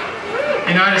Nock,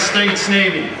 United States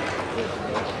Navy.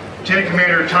 Lieutenant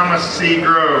Commander Thomas C.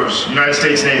 Groves, United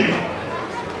States Navy.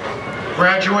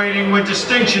 Graduating with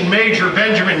distinction, Major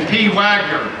Benjamin P.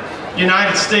 Wagner,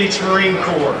 United States Marine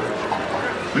Corps.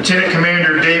 Lieutenant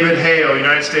Commander David Hale,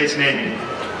 United States Navy.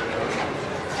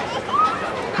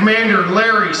 Commander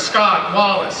Larry Scott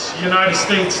Wallace, United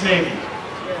States Navy.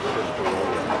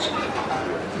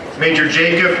 Major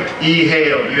Jacob E.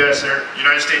 Hale,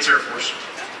 United States Air Force.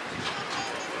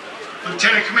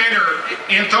 Lieutenant Commander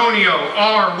Antonio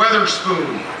R.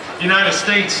 Weatherspoon, United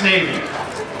States Navy.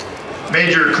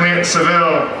 Major Clint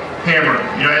Savell Hammer,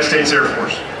 United States Air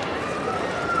Force.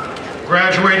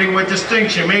 Graduating with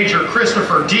distinction, Major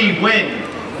Christopher D. Wynn,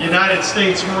 United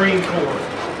States Marine Corps.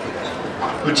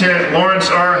 Lieutenant Lawrence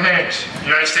R. Hanks,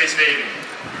 United States Navy.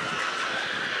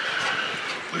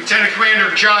 Lieutenant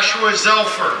Commander Joshua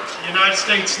Zelfer, United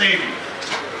States Navy.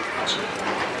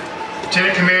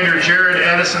 Lieutenant Commander Jared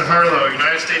Addison Harlow,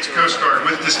 United States Coast Guard,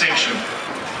 with distinction.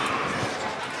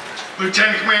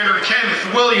 Lieutenant Commander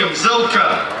Kenneth William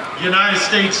Zilka, United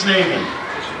States Navy.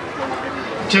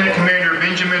 Lieutenant Commander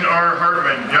Benjamin R.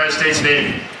 Hartman, United States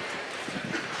Navy.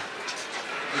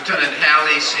 Lieutenant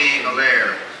Hallie C.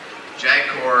 Allaire, JAG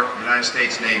Corps, United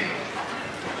States Navy.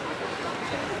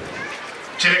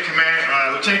 Lieutenant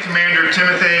Commander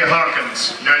Timothy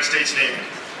Hawkins, United States Navy.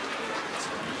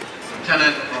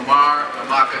 Lieutenant Omar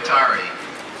Amakatari,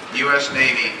 U.S.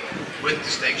 Navy, with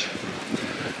distinction.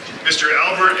 Mr.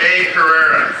 Albert A.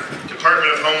 Herrera,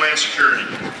 Department of Homeland Security.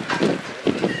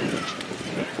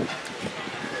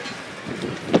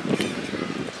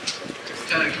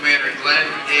 Lieutenant Commander Glenn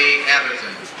A.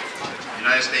 Atherton,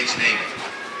 United States Navy.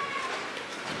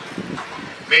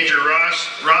 Major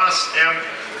Ross M.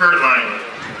 Hertline,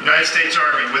 United States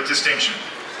Army, with distinction.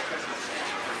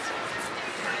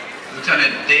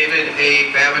 Lieutenant David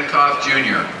A. Babenkoff,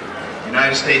 Jr.,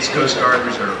 United States Coast Guard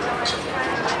Reserve.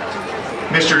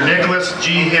 Mr. Nicholas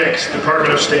G. Hicks,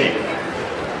 Department of State.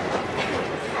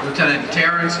 Lieutenant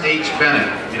Terrence H.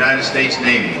 Bennett, United States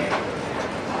Navy.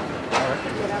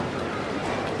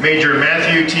 Major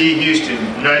Matthew T. Houston,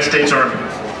 United States Army.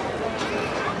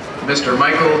 Mr.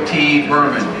 Michael T.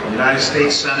 Berman, United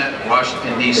States Senate,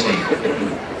 Washington, D.C.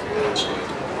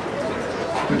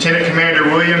 Lieutenant Commander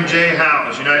William J.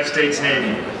 Howes, United States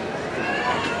Navy.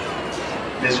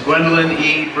 Ms. Gwendolyn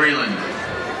E.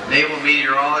 Breland, Naval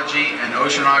Meteorology and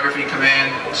Oceanography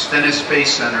Command, Stennis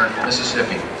Space Center,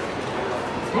 Mississippi.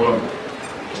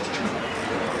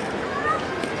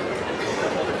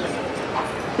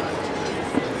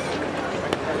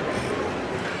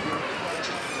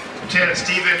 Lieutenant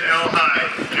Stephen L.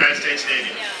 Hyde, United States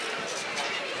Navy.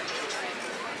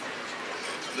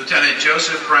 Lieutenant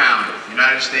Joseph Brown,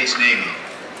 United States Navy.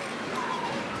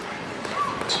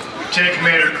 Lieutenant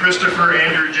Commander Christopher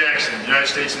Andrew Jackson, United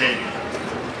States Navy.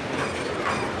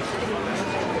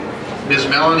 Ms.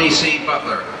 Melanie C.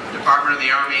 Butler, Department of the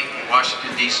Army,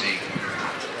 Washington, D.C.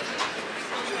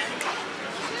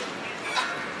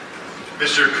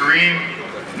 Mr. Kareem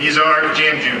Nizar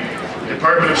Jamjoon,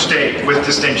 Department of State, with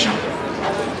distinction.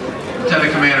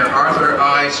 Lieutenant Commander Arthur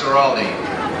I. Soraldi,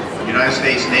 United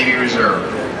States Navy Reserve.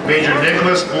 Major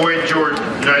Nicholas Boyd Jordan,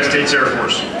 United States Air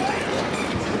Force.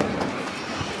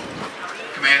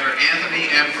 Commander Anthony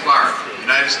M. Clark,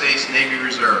 United States Navy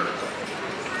Reserve.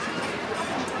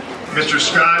 Mr.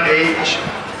 Scott H.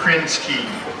 Krinsky,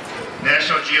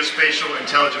 National Geospatial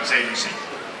Intelligence Agency.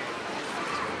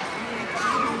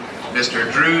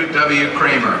 Mr. Drew W.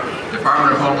 Kramer,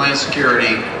 Department of Homeland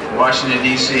Security, Washington,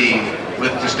 D.C.,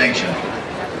 with distinction.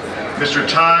 Mr.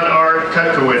 Todd R.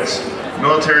 Kutkowitz,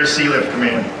 Military Sealift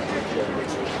Command.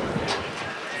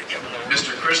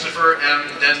 Mr. Christopher M.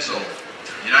 Denzel,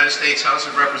 United States House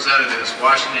of Representatives,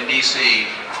 Washington, D.C.,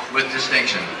 with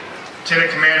distinction.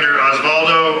 Lieutenant Commander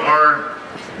Osvaldo R.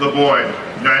 LeBoy,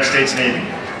 United States Navy.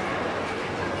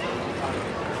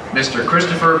 Mr.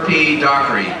 Christopher P.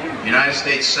 Dockery, United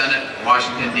States Senate,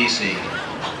 Washington, D.C.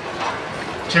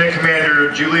 Lieutenant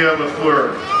Commander Julia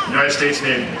LaFleur, United States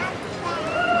Navy.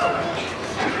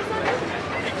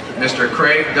 Mr.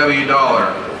 Craig W.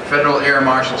 Dollar, Federal Air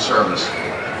Marshal Service.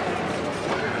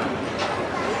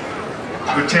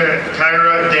 Lieutenant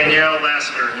Kyra Danielle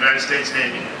Lassiter, United States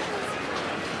Navy.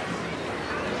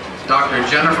 Dr.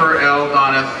 Jennifer L.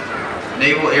 Donath,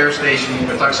 Naval Air Station,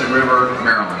 Patuxent River,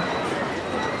 Maryland.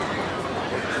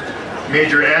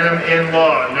 Major Adam N.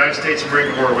 Law, United States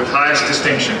Marine Corps, with highest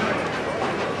distinction.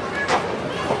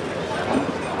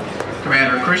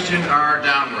 Commander Christian R.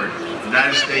 Downward,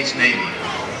 United States Navy.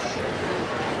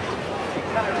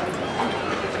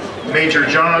 Major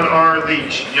John R.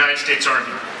 Leach, United States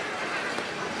Army.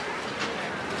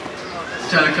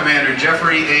 Lieutenant Commander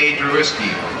Jeffrey A. Drewiski,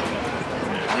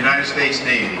 United States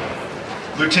Navy.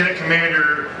 Lieutenant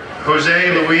Commander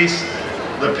Jose Luis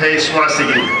Lepe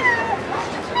Swasegi.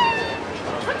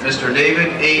 Mr.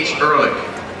 David H. Ehrlich,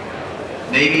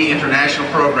 Navy International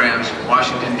Programs,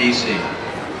 Washington, D.C.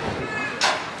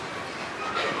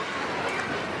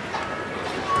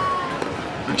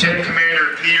 Lieutenant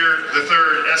Commander Peter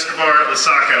III Escobar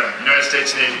Lasaka, United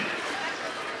States Navy.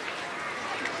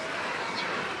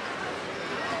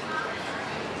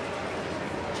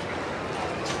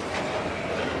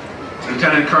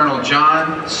 Lieutenant Colonel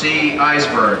John C.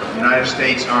 Eisberg, United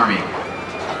States Army.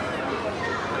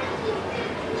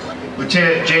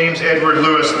 Lieutenant James Edward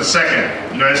Lewis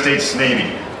II, United States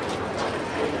Navy.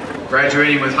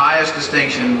 Graduating with highest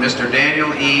distinction, Mr.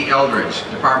 Daniel E. Eldridge,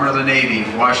 Department of the Navy,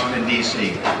 Washington,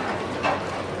 D.C.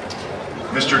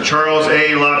 Mr. Charles A.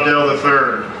 Lobdell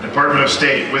III, Department of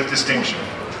State, with distinction.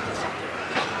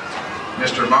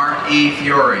 Mr. Mark E.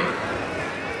 Fiore,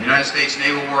 United States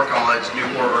Naval War College,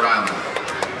 Newport, Rhode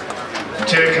Island.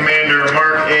 Lieutenant Commander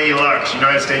Mark A. Lux,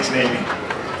 United States Navy.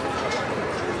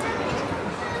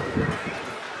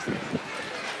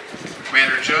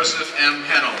 Commander Joseph M.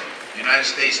 Hennell, United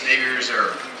States Navy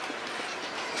Reserve.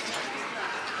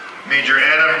 Major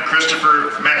Adam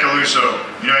Christopher Macaluso,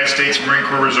 United States Marine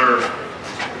Corps Reserve.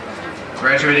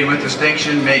 Graduating with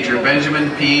distinction, Major Benjamin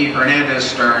P. Hernandez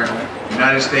Stern,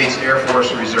 United States Air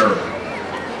Force Reserve.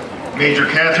 Major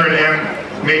Catherine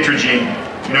M. Matrigine,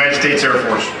 United States Air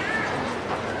Force.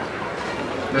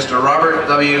 Mr. Robert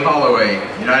W. Holloway,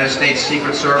 United States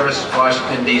Secret Service,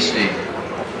 Washington, D.C.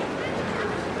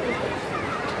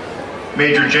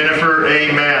 Major Jennifer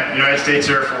A. Matt, United States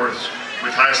Air Force,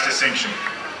 with highest distinction.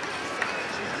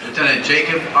 Lieutenant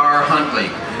Jacob R.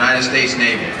 Huntley, United States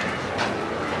Navy.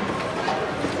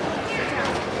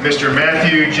 Mr.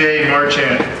 Matthew J.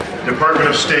 Marchand, Department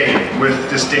of State, with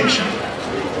distinction.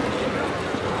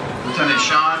 Lieutenant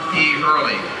Sean P.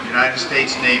 Hurley, United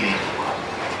States Navy.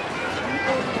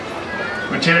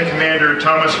 Lieutenant Commander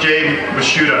Thomas J.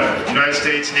 Mashuda, United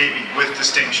States Navy, with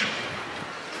distinction.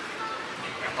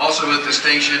 Also with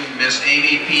distinction, Miss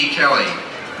Amy P. Kelly,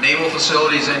 Naval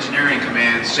Facilities Engineering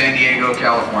Command, San Diego,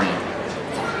 California.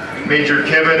 Major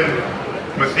Kevin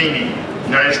Matheny,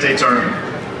 United States Army.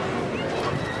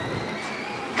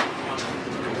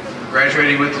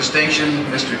 Graduating with distinction,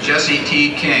 Mr. Jesse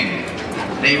T. King,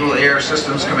 Naval Air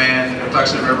Systems Command,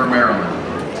 Patuxent River,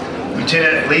 Maryland.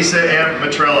 Lieutenant Lisa M.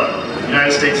 Matrella,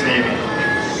 United States Navy.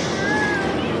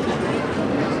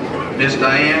 Ms.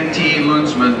 Diane T.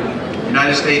 Lundsman,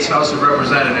 United States House of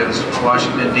Representatives,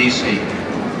 Washington, D.C.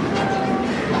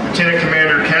 Lieutenant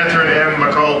Commander Catherine M.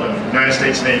 McAlden, United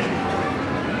States Navy.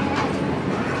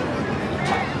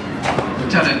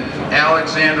 Lieutenant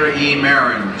Alexandra E.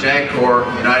 Marin, JAG Corps,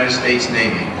 United States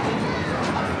Navy.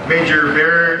 Major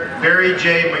Barry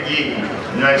J. McGee,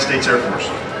 United States Air Force.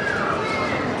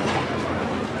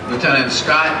 Lieutenant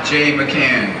Scott J.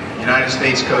 McCann, United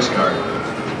States Coast Guard.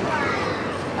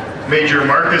 Major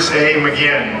Marcus A.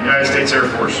 McGinn, United States Air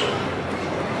Force.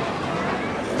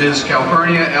 Ms.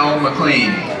 Calpurnia L.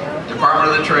 McLean,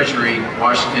 Department of the Treasury,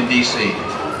 Washington, D.C.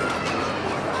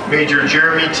 Major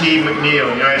Jeremy T.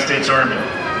 McNeil, United States Army.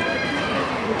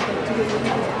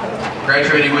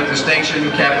 Graduating with distinction,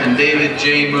 Captain David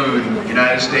J. Moon,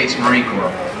 United States Marine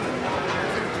Corps.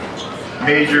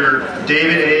 Major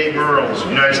David A. Merles,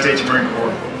 United States Marine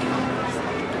Corps.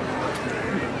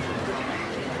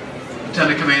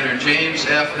 Lieutenant Commander James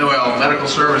F. Noel, Medical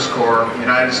Service Corps,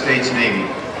 United States Navy.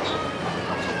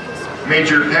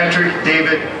 Major Patrick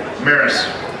David Maris,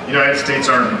 United States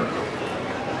Army.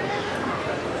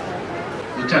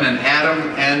 Lieutenant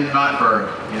Adam N.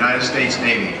 Notberg, United States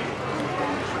Navy.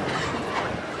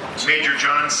 Major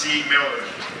John C. Miller,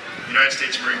 United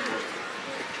States Marine Corps.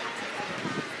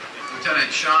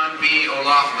 Lieutenant Sean B.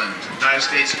 O'Loughlin, United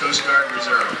States Coast Guard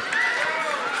Reserve.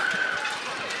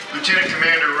 Lieutenant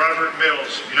Commander Robert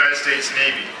Mills, United States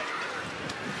Navy.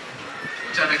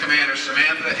 Lieutenant Commander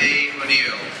Samantha A.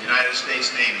 O'Neill, United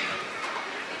States Navy.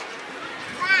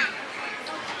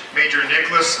 Major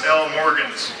Nicholas L.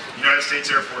 Morgans, United States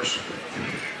Air Force.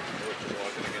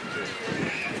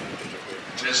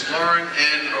 Ms. Lauren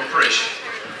N. O'Prish,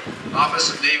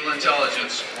 Office of Naval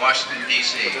Intelligence, Washington,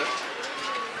 D.C.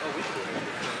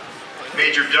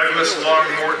 Major Douglas Long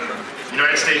Morton,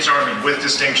 United States Army, with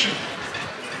distinction.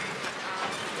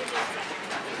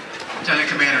 Lieutenant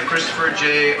Commander Christopher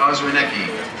J. Ozwiecki,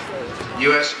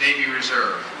 U.S. Navy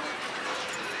Reserve.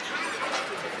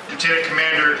 Lieutenant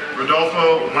Commander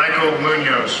Rodolfo Michael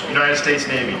Munoz, United States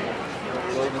Navy.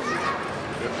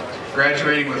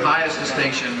 Graduating with highest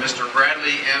distinction, Mr.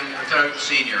 Bradley M. Tug,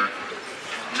 Sr.,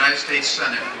 United States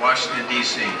Senate, Washington,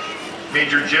 D.C.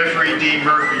 Major Jeffrey D.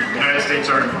 Murphy, United States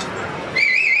Army.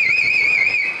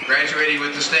 Graduating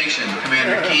with distinction,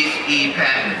 Commander Keith E.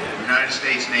 Patton, United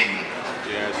States Navy.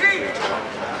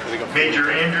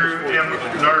 Major Andrew M.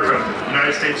 Narcom,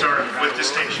 United States Army, with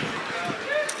distinction.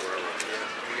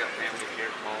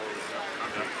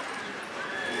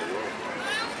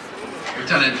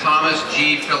 Lieutenant Thomas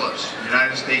G. Phillips,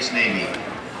 United States Navy.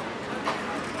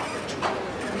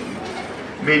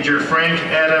 Major Frank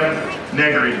Adam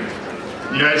Negri,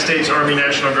 United States Army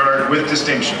National Guard, with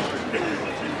distinction.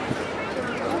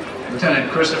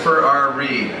 Lieutenant Christopher R.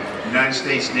 Reed, United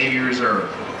States Navy Reserve.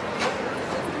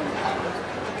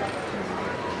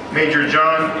 Major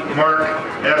John Mark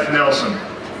F. Nelson,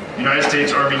 United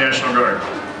States Army National Guard.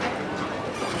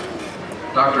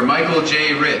 Dr. Michael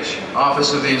J. Rich,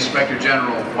 Office of the Inspector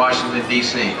General, Washington,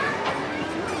 D.C.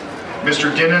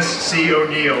 Mr. Dennis C.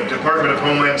 O'Neill, Department of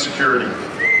Homeland Security.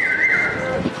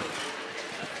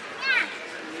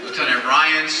 Lieutenant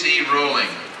Ryan C. Rowling,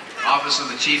 Office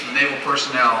of the Chief of Naval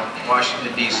Personnel,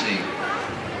 Washington, D.C.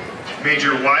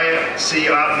 Major Wyatt C.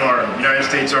 Otmar, United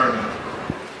States Army.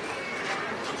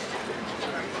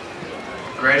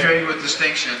 Graduating with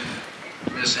distinction,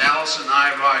 Ms. Allison I.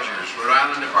 Rogers, Rhode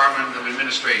Island Department of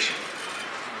Administration.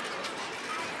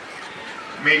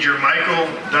 Major Michael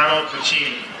Donald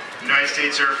Pacini, United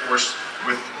States Air Force,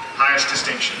 with highest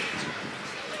distinction.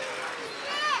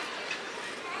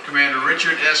 Commander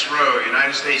Richard S. Rowe,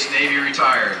 United States Navy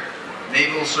retired,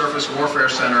 Naval Surface Warfare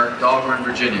Center, Dahlgren,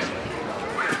 Virginia.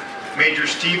 Major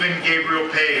Stephen Gabriel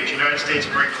Page, United States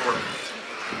Marine Corps.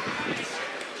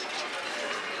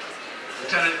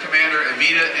 Lieutenant Commander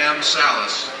Evita M.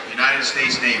 Salas, United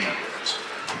States Navy.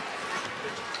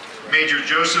 Major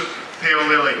Joseph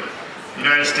Paolilli,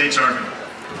 United States Army.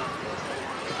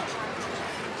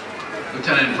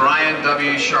 Lieutenant Brian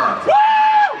W. Sharp,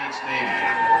 United States Navy.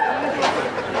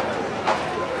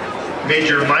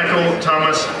 Major Michael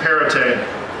Thomas Perrottet,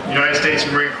 United States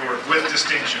Marine Corps, with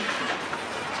distinction.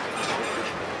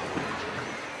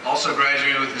 Also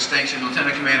graduating with distinction,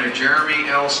 Lieutenant Commander Jeremy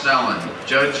L. Snellen,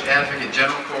 Judge Advocate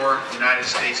General Corps, United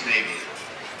States Navy.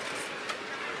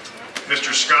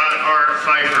 Mr. Scott R.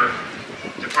 Pfeiffer,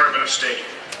 Department of State.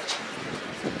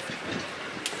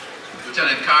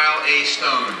 Lieutenant Kyle A.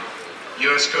 Stone,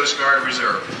 U.S. Coast Guard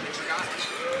Reserve.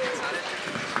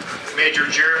 Major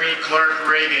Jeremy Clark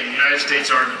Reagan, United States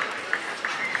Army.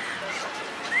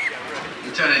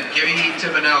 Lieutenant Gibby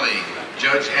Tibinelli,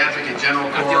 Judge Advocate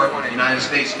General Corps, United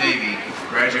States Navy,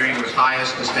 graduating with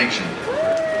highest distinction.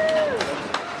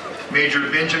 Major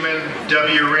Benjamin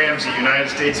W. Ramsey, United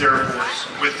States Air Force,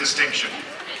 with distinction.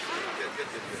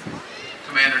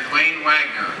 Commander Dwayne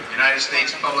Wagner, United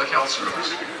States Public Health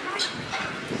Service.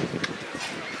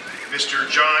 Mr.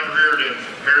 John Reardon,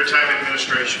 Maritime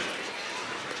Administration.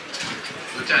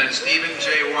 Lieutenant Stephen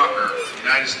J. Walker,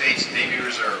 United States Navy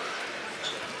Reserve.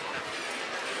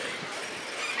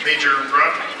 Major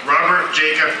Robert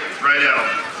Jacob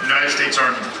Rydell, United States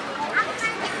Army.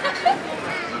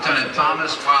 Lieutenant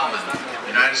Thomas Wildman,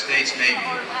 United States Navy.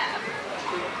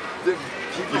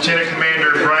 Lieutenant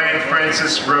Commander Brian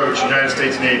Francis Roach, United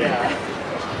States Navy.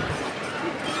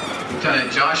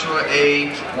 Lieutenant Joshua A.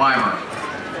 Weimer,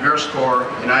 Nurse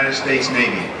Corps, United States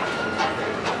Navy.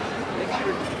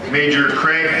 Major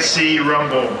Craig C.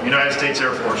 Rumble, United States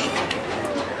Air Force.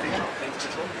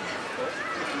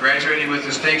 Graduating with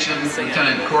distinction,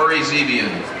 Lieutenant Corey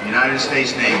Zebian, United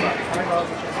States Navy.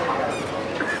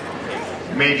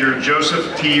 Major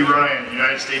Joseph P. Ryan,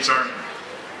 United States Army.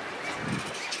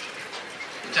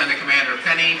 Lieutenant Commander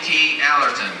Penny T.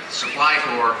 Allerton, Supply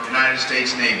Corps, United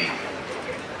States Navy.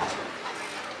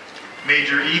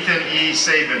 Major Ethan E.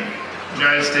 Sabin,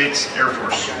 United States Air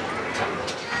Force.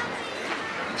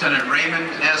 Lieutenant Raymond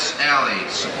S. Alley,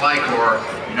 Supply Corps,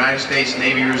 United States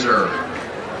Navy Reserve.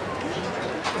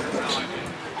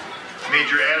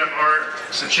 Major Adam R.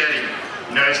 Sacchetti,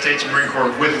 United States Marine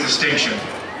Corps, with distinction.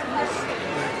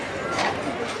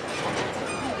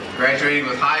 Graduating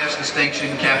with highest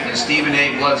distinction, Captain Stephen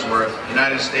A. Bloodsworth,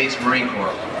 United States Marine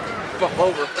Corps.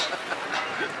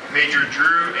 Major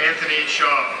Drew Anthony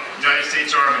Shaw, United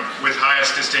States Army, with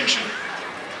highest distinction.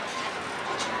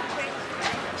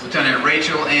 Lieutenant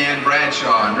Rachel Ann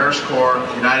Bradshaw, Nurse Corps,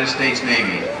 United States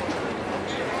Navy.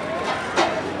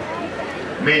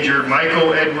 Major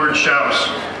Michael Edward Schaus,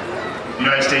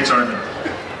 United States Army.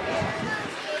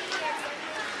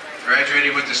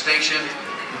 Graduating with distinction,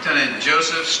 Lieutenant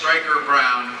Joseph Stryker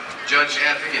Brown, Judge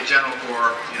Advocate General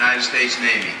Corps, United States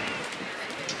Navy.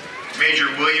 Major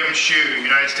William Shue,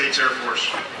 United States Air Force.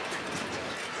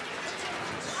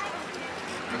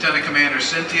 Lieutenant Commander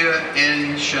Cynthia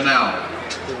N. Chanel,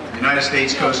 United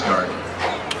States Coast Guard.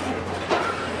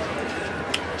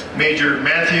 Major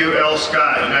Matthew L.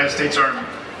 Scott, United States Army.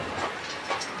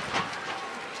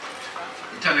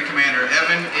 Lieutenant Commander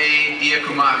Evan A.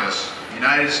 Diakoumakis,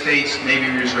 United States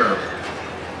Navy Reserve.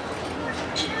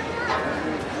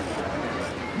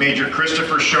 Major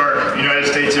Christopher Sharp, United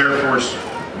States Air Force,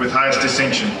 with highest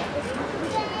distinction.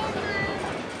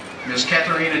 Ms.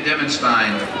 Katharina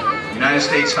Dimmenstein, United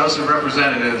States House of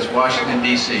Representatives, Washington,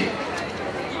 D.C.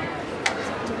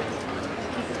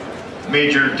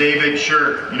 Major David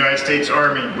Shirk, United States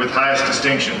Army, with highest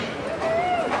distinction.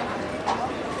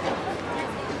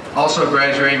 Also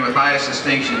graduating with highest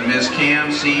distinction, Ms.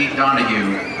 Cam C.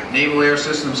 Donahue, Naval Air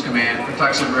Systems Command,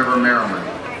 Patuxent River, Maryland.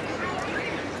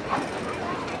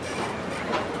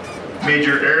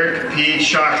 Major Eric P.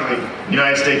 Shockley,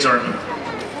 United States Army.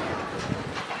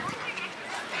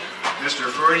 Mr.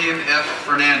 Freudian F.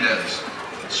 Fernandez,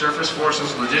 Surface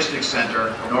Forces Logistics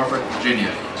Center, Norfolk,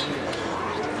 Virginia.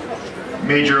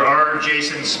 Major R.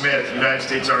 Jason Smith, United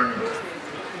States Army.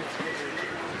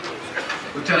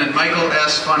 Lieutenant Michael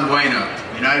S. Fonbuena,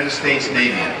 United States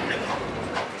Navy.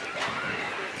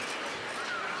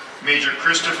 Major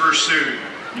Christopher Sood,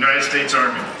 United States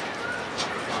Army.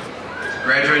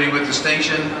 Graduating with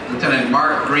distinction, Lieutenant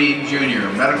Mark Green, Jr.,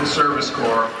 Medical Service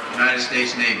Corps, United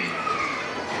States Navy.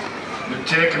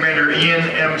 Lieutenant Commander Ian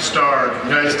M. Starr,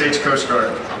 United States Coast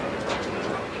Guard.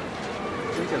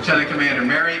 Lieutenant Commander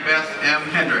Mary Beth M.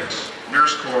 Hendricks,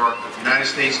 Nurse Corps, United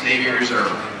States Navy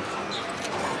Reserve.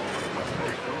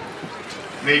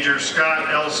 Major Scott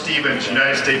L. Stevens,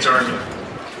 United States Army.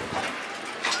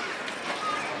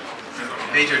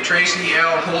 Major Tracy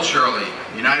L. Holshirley,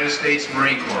 United States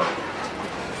Marine Corps.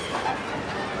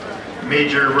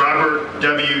 Major Robert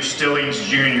W. Stillings,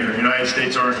 Jr., United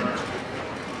States Army.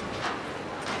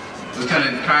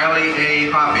 Lieutenant Kylie A.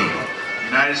 Hoppy,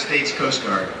 United States Coast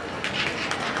Guard.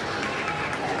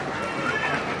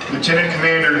 Lieutenant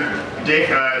Commander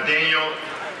Daniel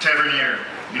Tavernier,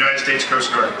 United States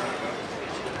Coast Guard.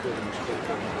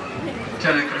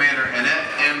 Lieutenant Commander Annette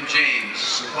M. James,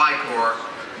 Supply Corps,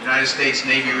 United States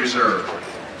Navy Reserve.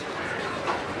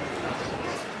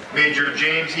 Major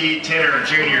James E. Tinner,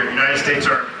 Jr., United States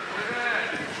Army.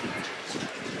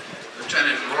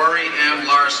 Lieutenant Rory M.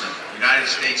 Larson, United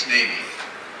States Navy.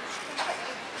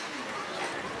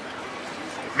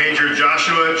 Major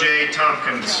Joshua J.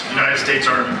 Tompkins, United States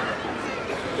Army.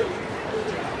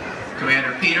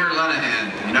 Commander Peter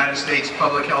Lenahan, United States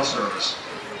Public Health Service.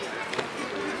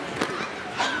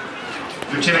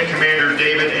 Lieutenant Commander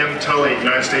David M. Tully,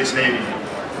 United States Navy.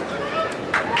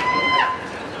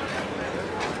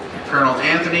 Colonel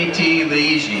Anthony T.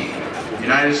 Liegi,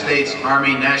 United States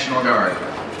Army National Guard.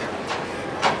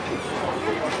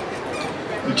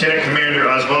 Lieutenant Commander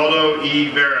Osvaldo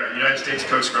E. Vera, United States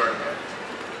Coast Guard.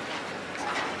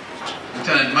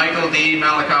 Lieutenant Michael D.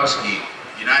 Malakowski,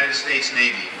 United States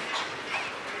Navy.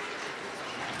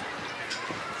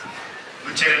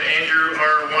 Lieutenant Andrew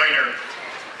R. Weiner,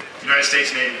 United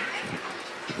States Navy.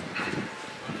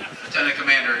 Lieutenant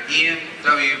Commander Ian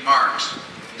W. Marks,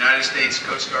 United States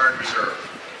Coast Guard Reserve.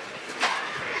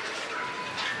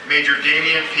 Major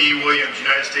Damian P. Williams,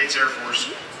 United States Air Force.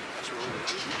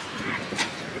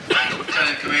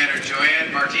 Lieutenant Commander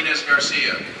Joanne Martinez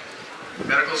Garcia,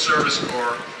 Medical Service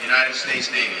Corps, United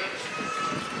States Navy.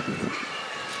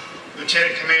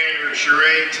 Lieutenant Commander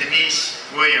Sheree Tenise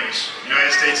Williams,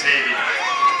 United States Navy.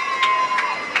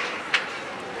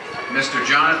 Mr.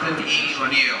 Jonathan E.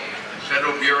 O'Neill,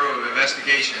 Federal Bureau of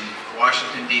Investigation,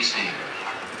 Washington, D.C.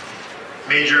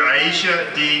 Major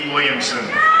Aisha D. Williamson,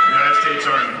 United States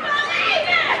Army.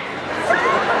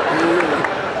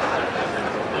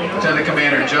 Lieutenant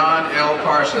Commander John L.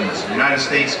 Parsons, United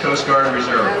States Coast Guard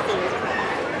Reserve.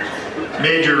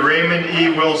 Major Raymond E.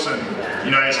 Wilson,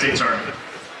 United States Army.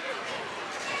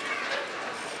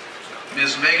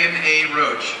 Ms. Megan A.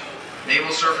 Roach,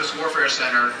 Naval Surface Warfare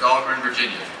Center, Dahlgren,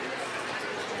 Virginia.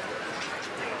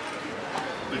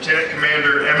 Lieutenant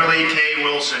Commander Emily K.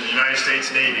 Wilson, United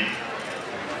States Navy.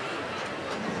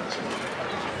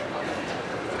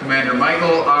 Commander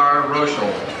Michael R.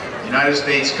 Rochel, United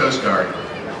States Coast Guard.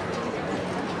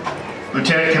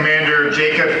 Lieutenant Commander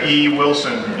Jacob E.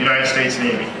 Wilson, United States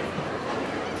Navy.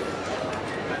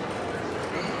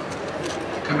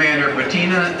 Commander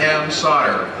Bettina M.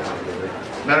 Sauter,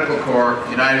 Medical Corps,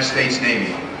 United States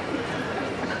Navy.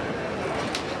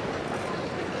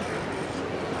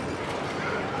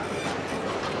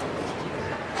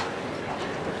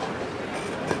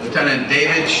 Lieutenant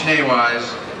David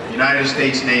Schneewise, United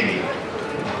States Navy.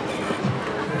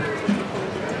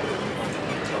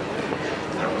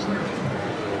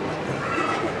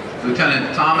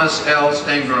 Lieutenant Thomas L.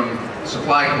 Stengram,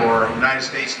 Supply Corps, United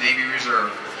States Navy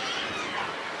Reserve.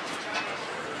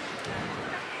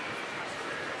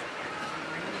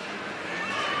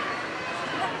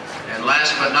 And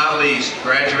last but not least,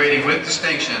 graduating with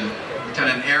distinction,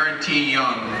 Lieutenant Aaron T.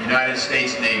 Young, United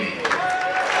States Navy.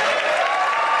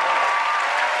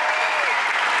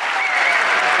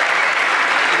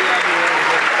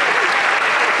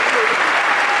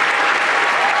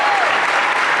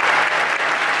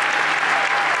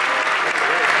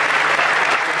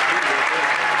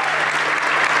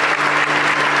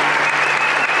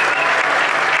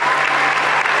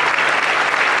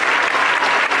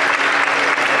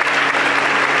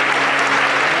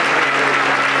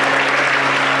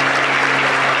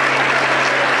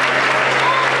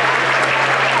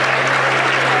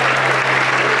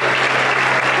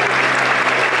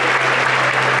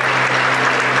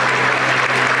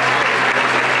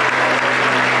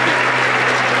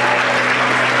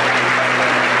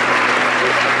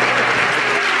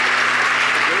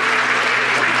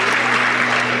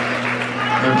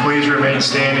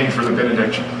 remain standing for the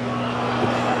benediction.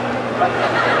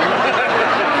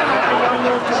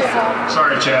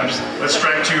 Sorry, chaps. Let's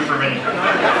strike two for me.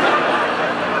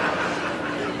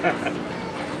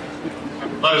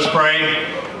 Let us pray.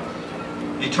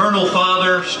 Eternal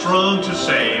Father, strong to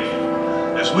save,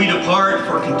 as we depart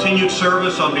for continued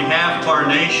service on behalf of our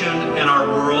nation and our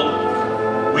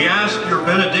world, we ask your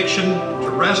benediction to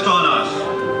rest on us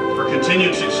for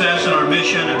continued success in our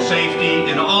mission and safety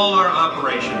in all our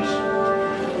operations.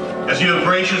 As you have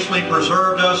graciously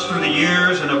preserved us through the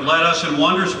years and have led us in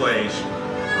wondrous ways,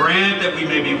 grant that we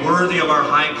may be worthy of our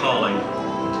high calling.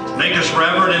 Make us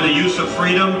reverent in the use of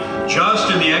freedom,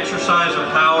 just in the exercise of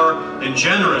power, and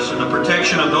generous in the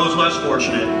protection of those less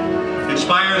fortunate.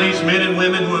 Inspire these men and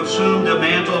women who have assumed a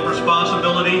mantle of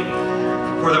responsibility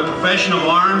for the profession of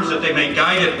arms, that they may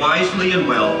guide it wisely and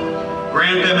well.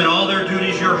 Grant them in all their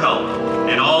duties your help,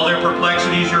 in all their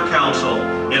perplexities your counsel,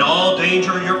 in all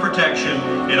danger your protection,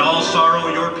 in all sorrow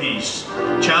your peace.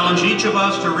 Challenge each of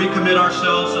us to recommit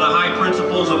ourselves to the high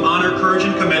principles of honor, courage,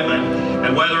 and commitment,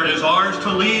 and whether it is ours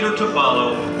to lead or to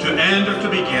follow, to end or to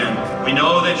begin, we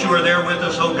know that you are there with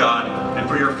us, O God, and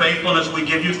for your faithfulness we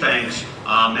give you thanks.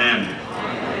 Amen.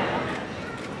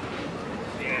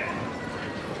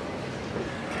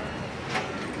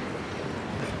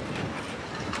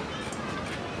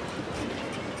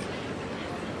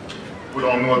 Would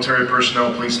all military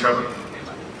personnel please cover?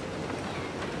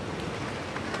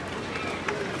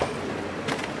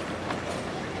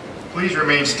 Please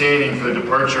remain standing for the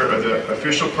departure of the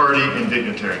official party and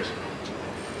dignitaries.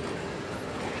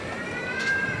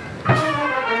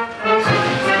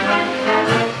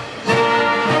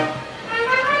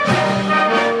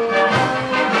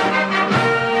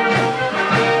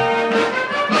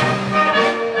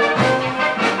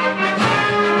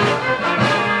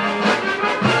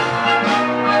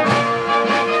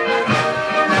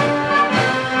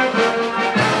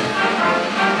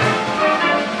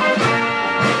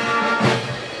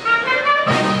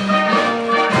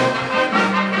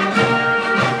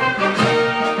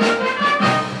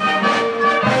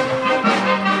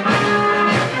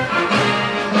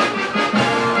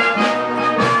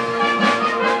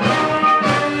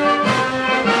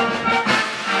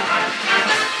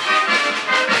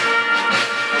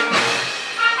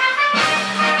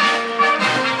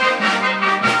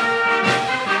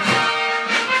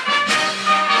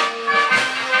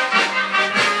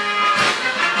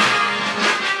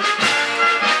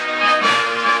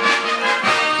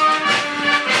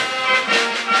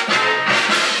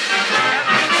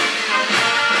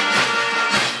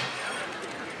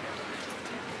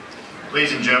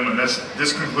 Ladies and gentlemen,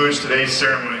 this concludes today's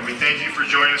ceremony. We thank you for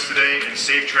joining us today, and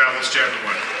safe travels to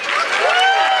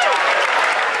everyone.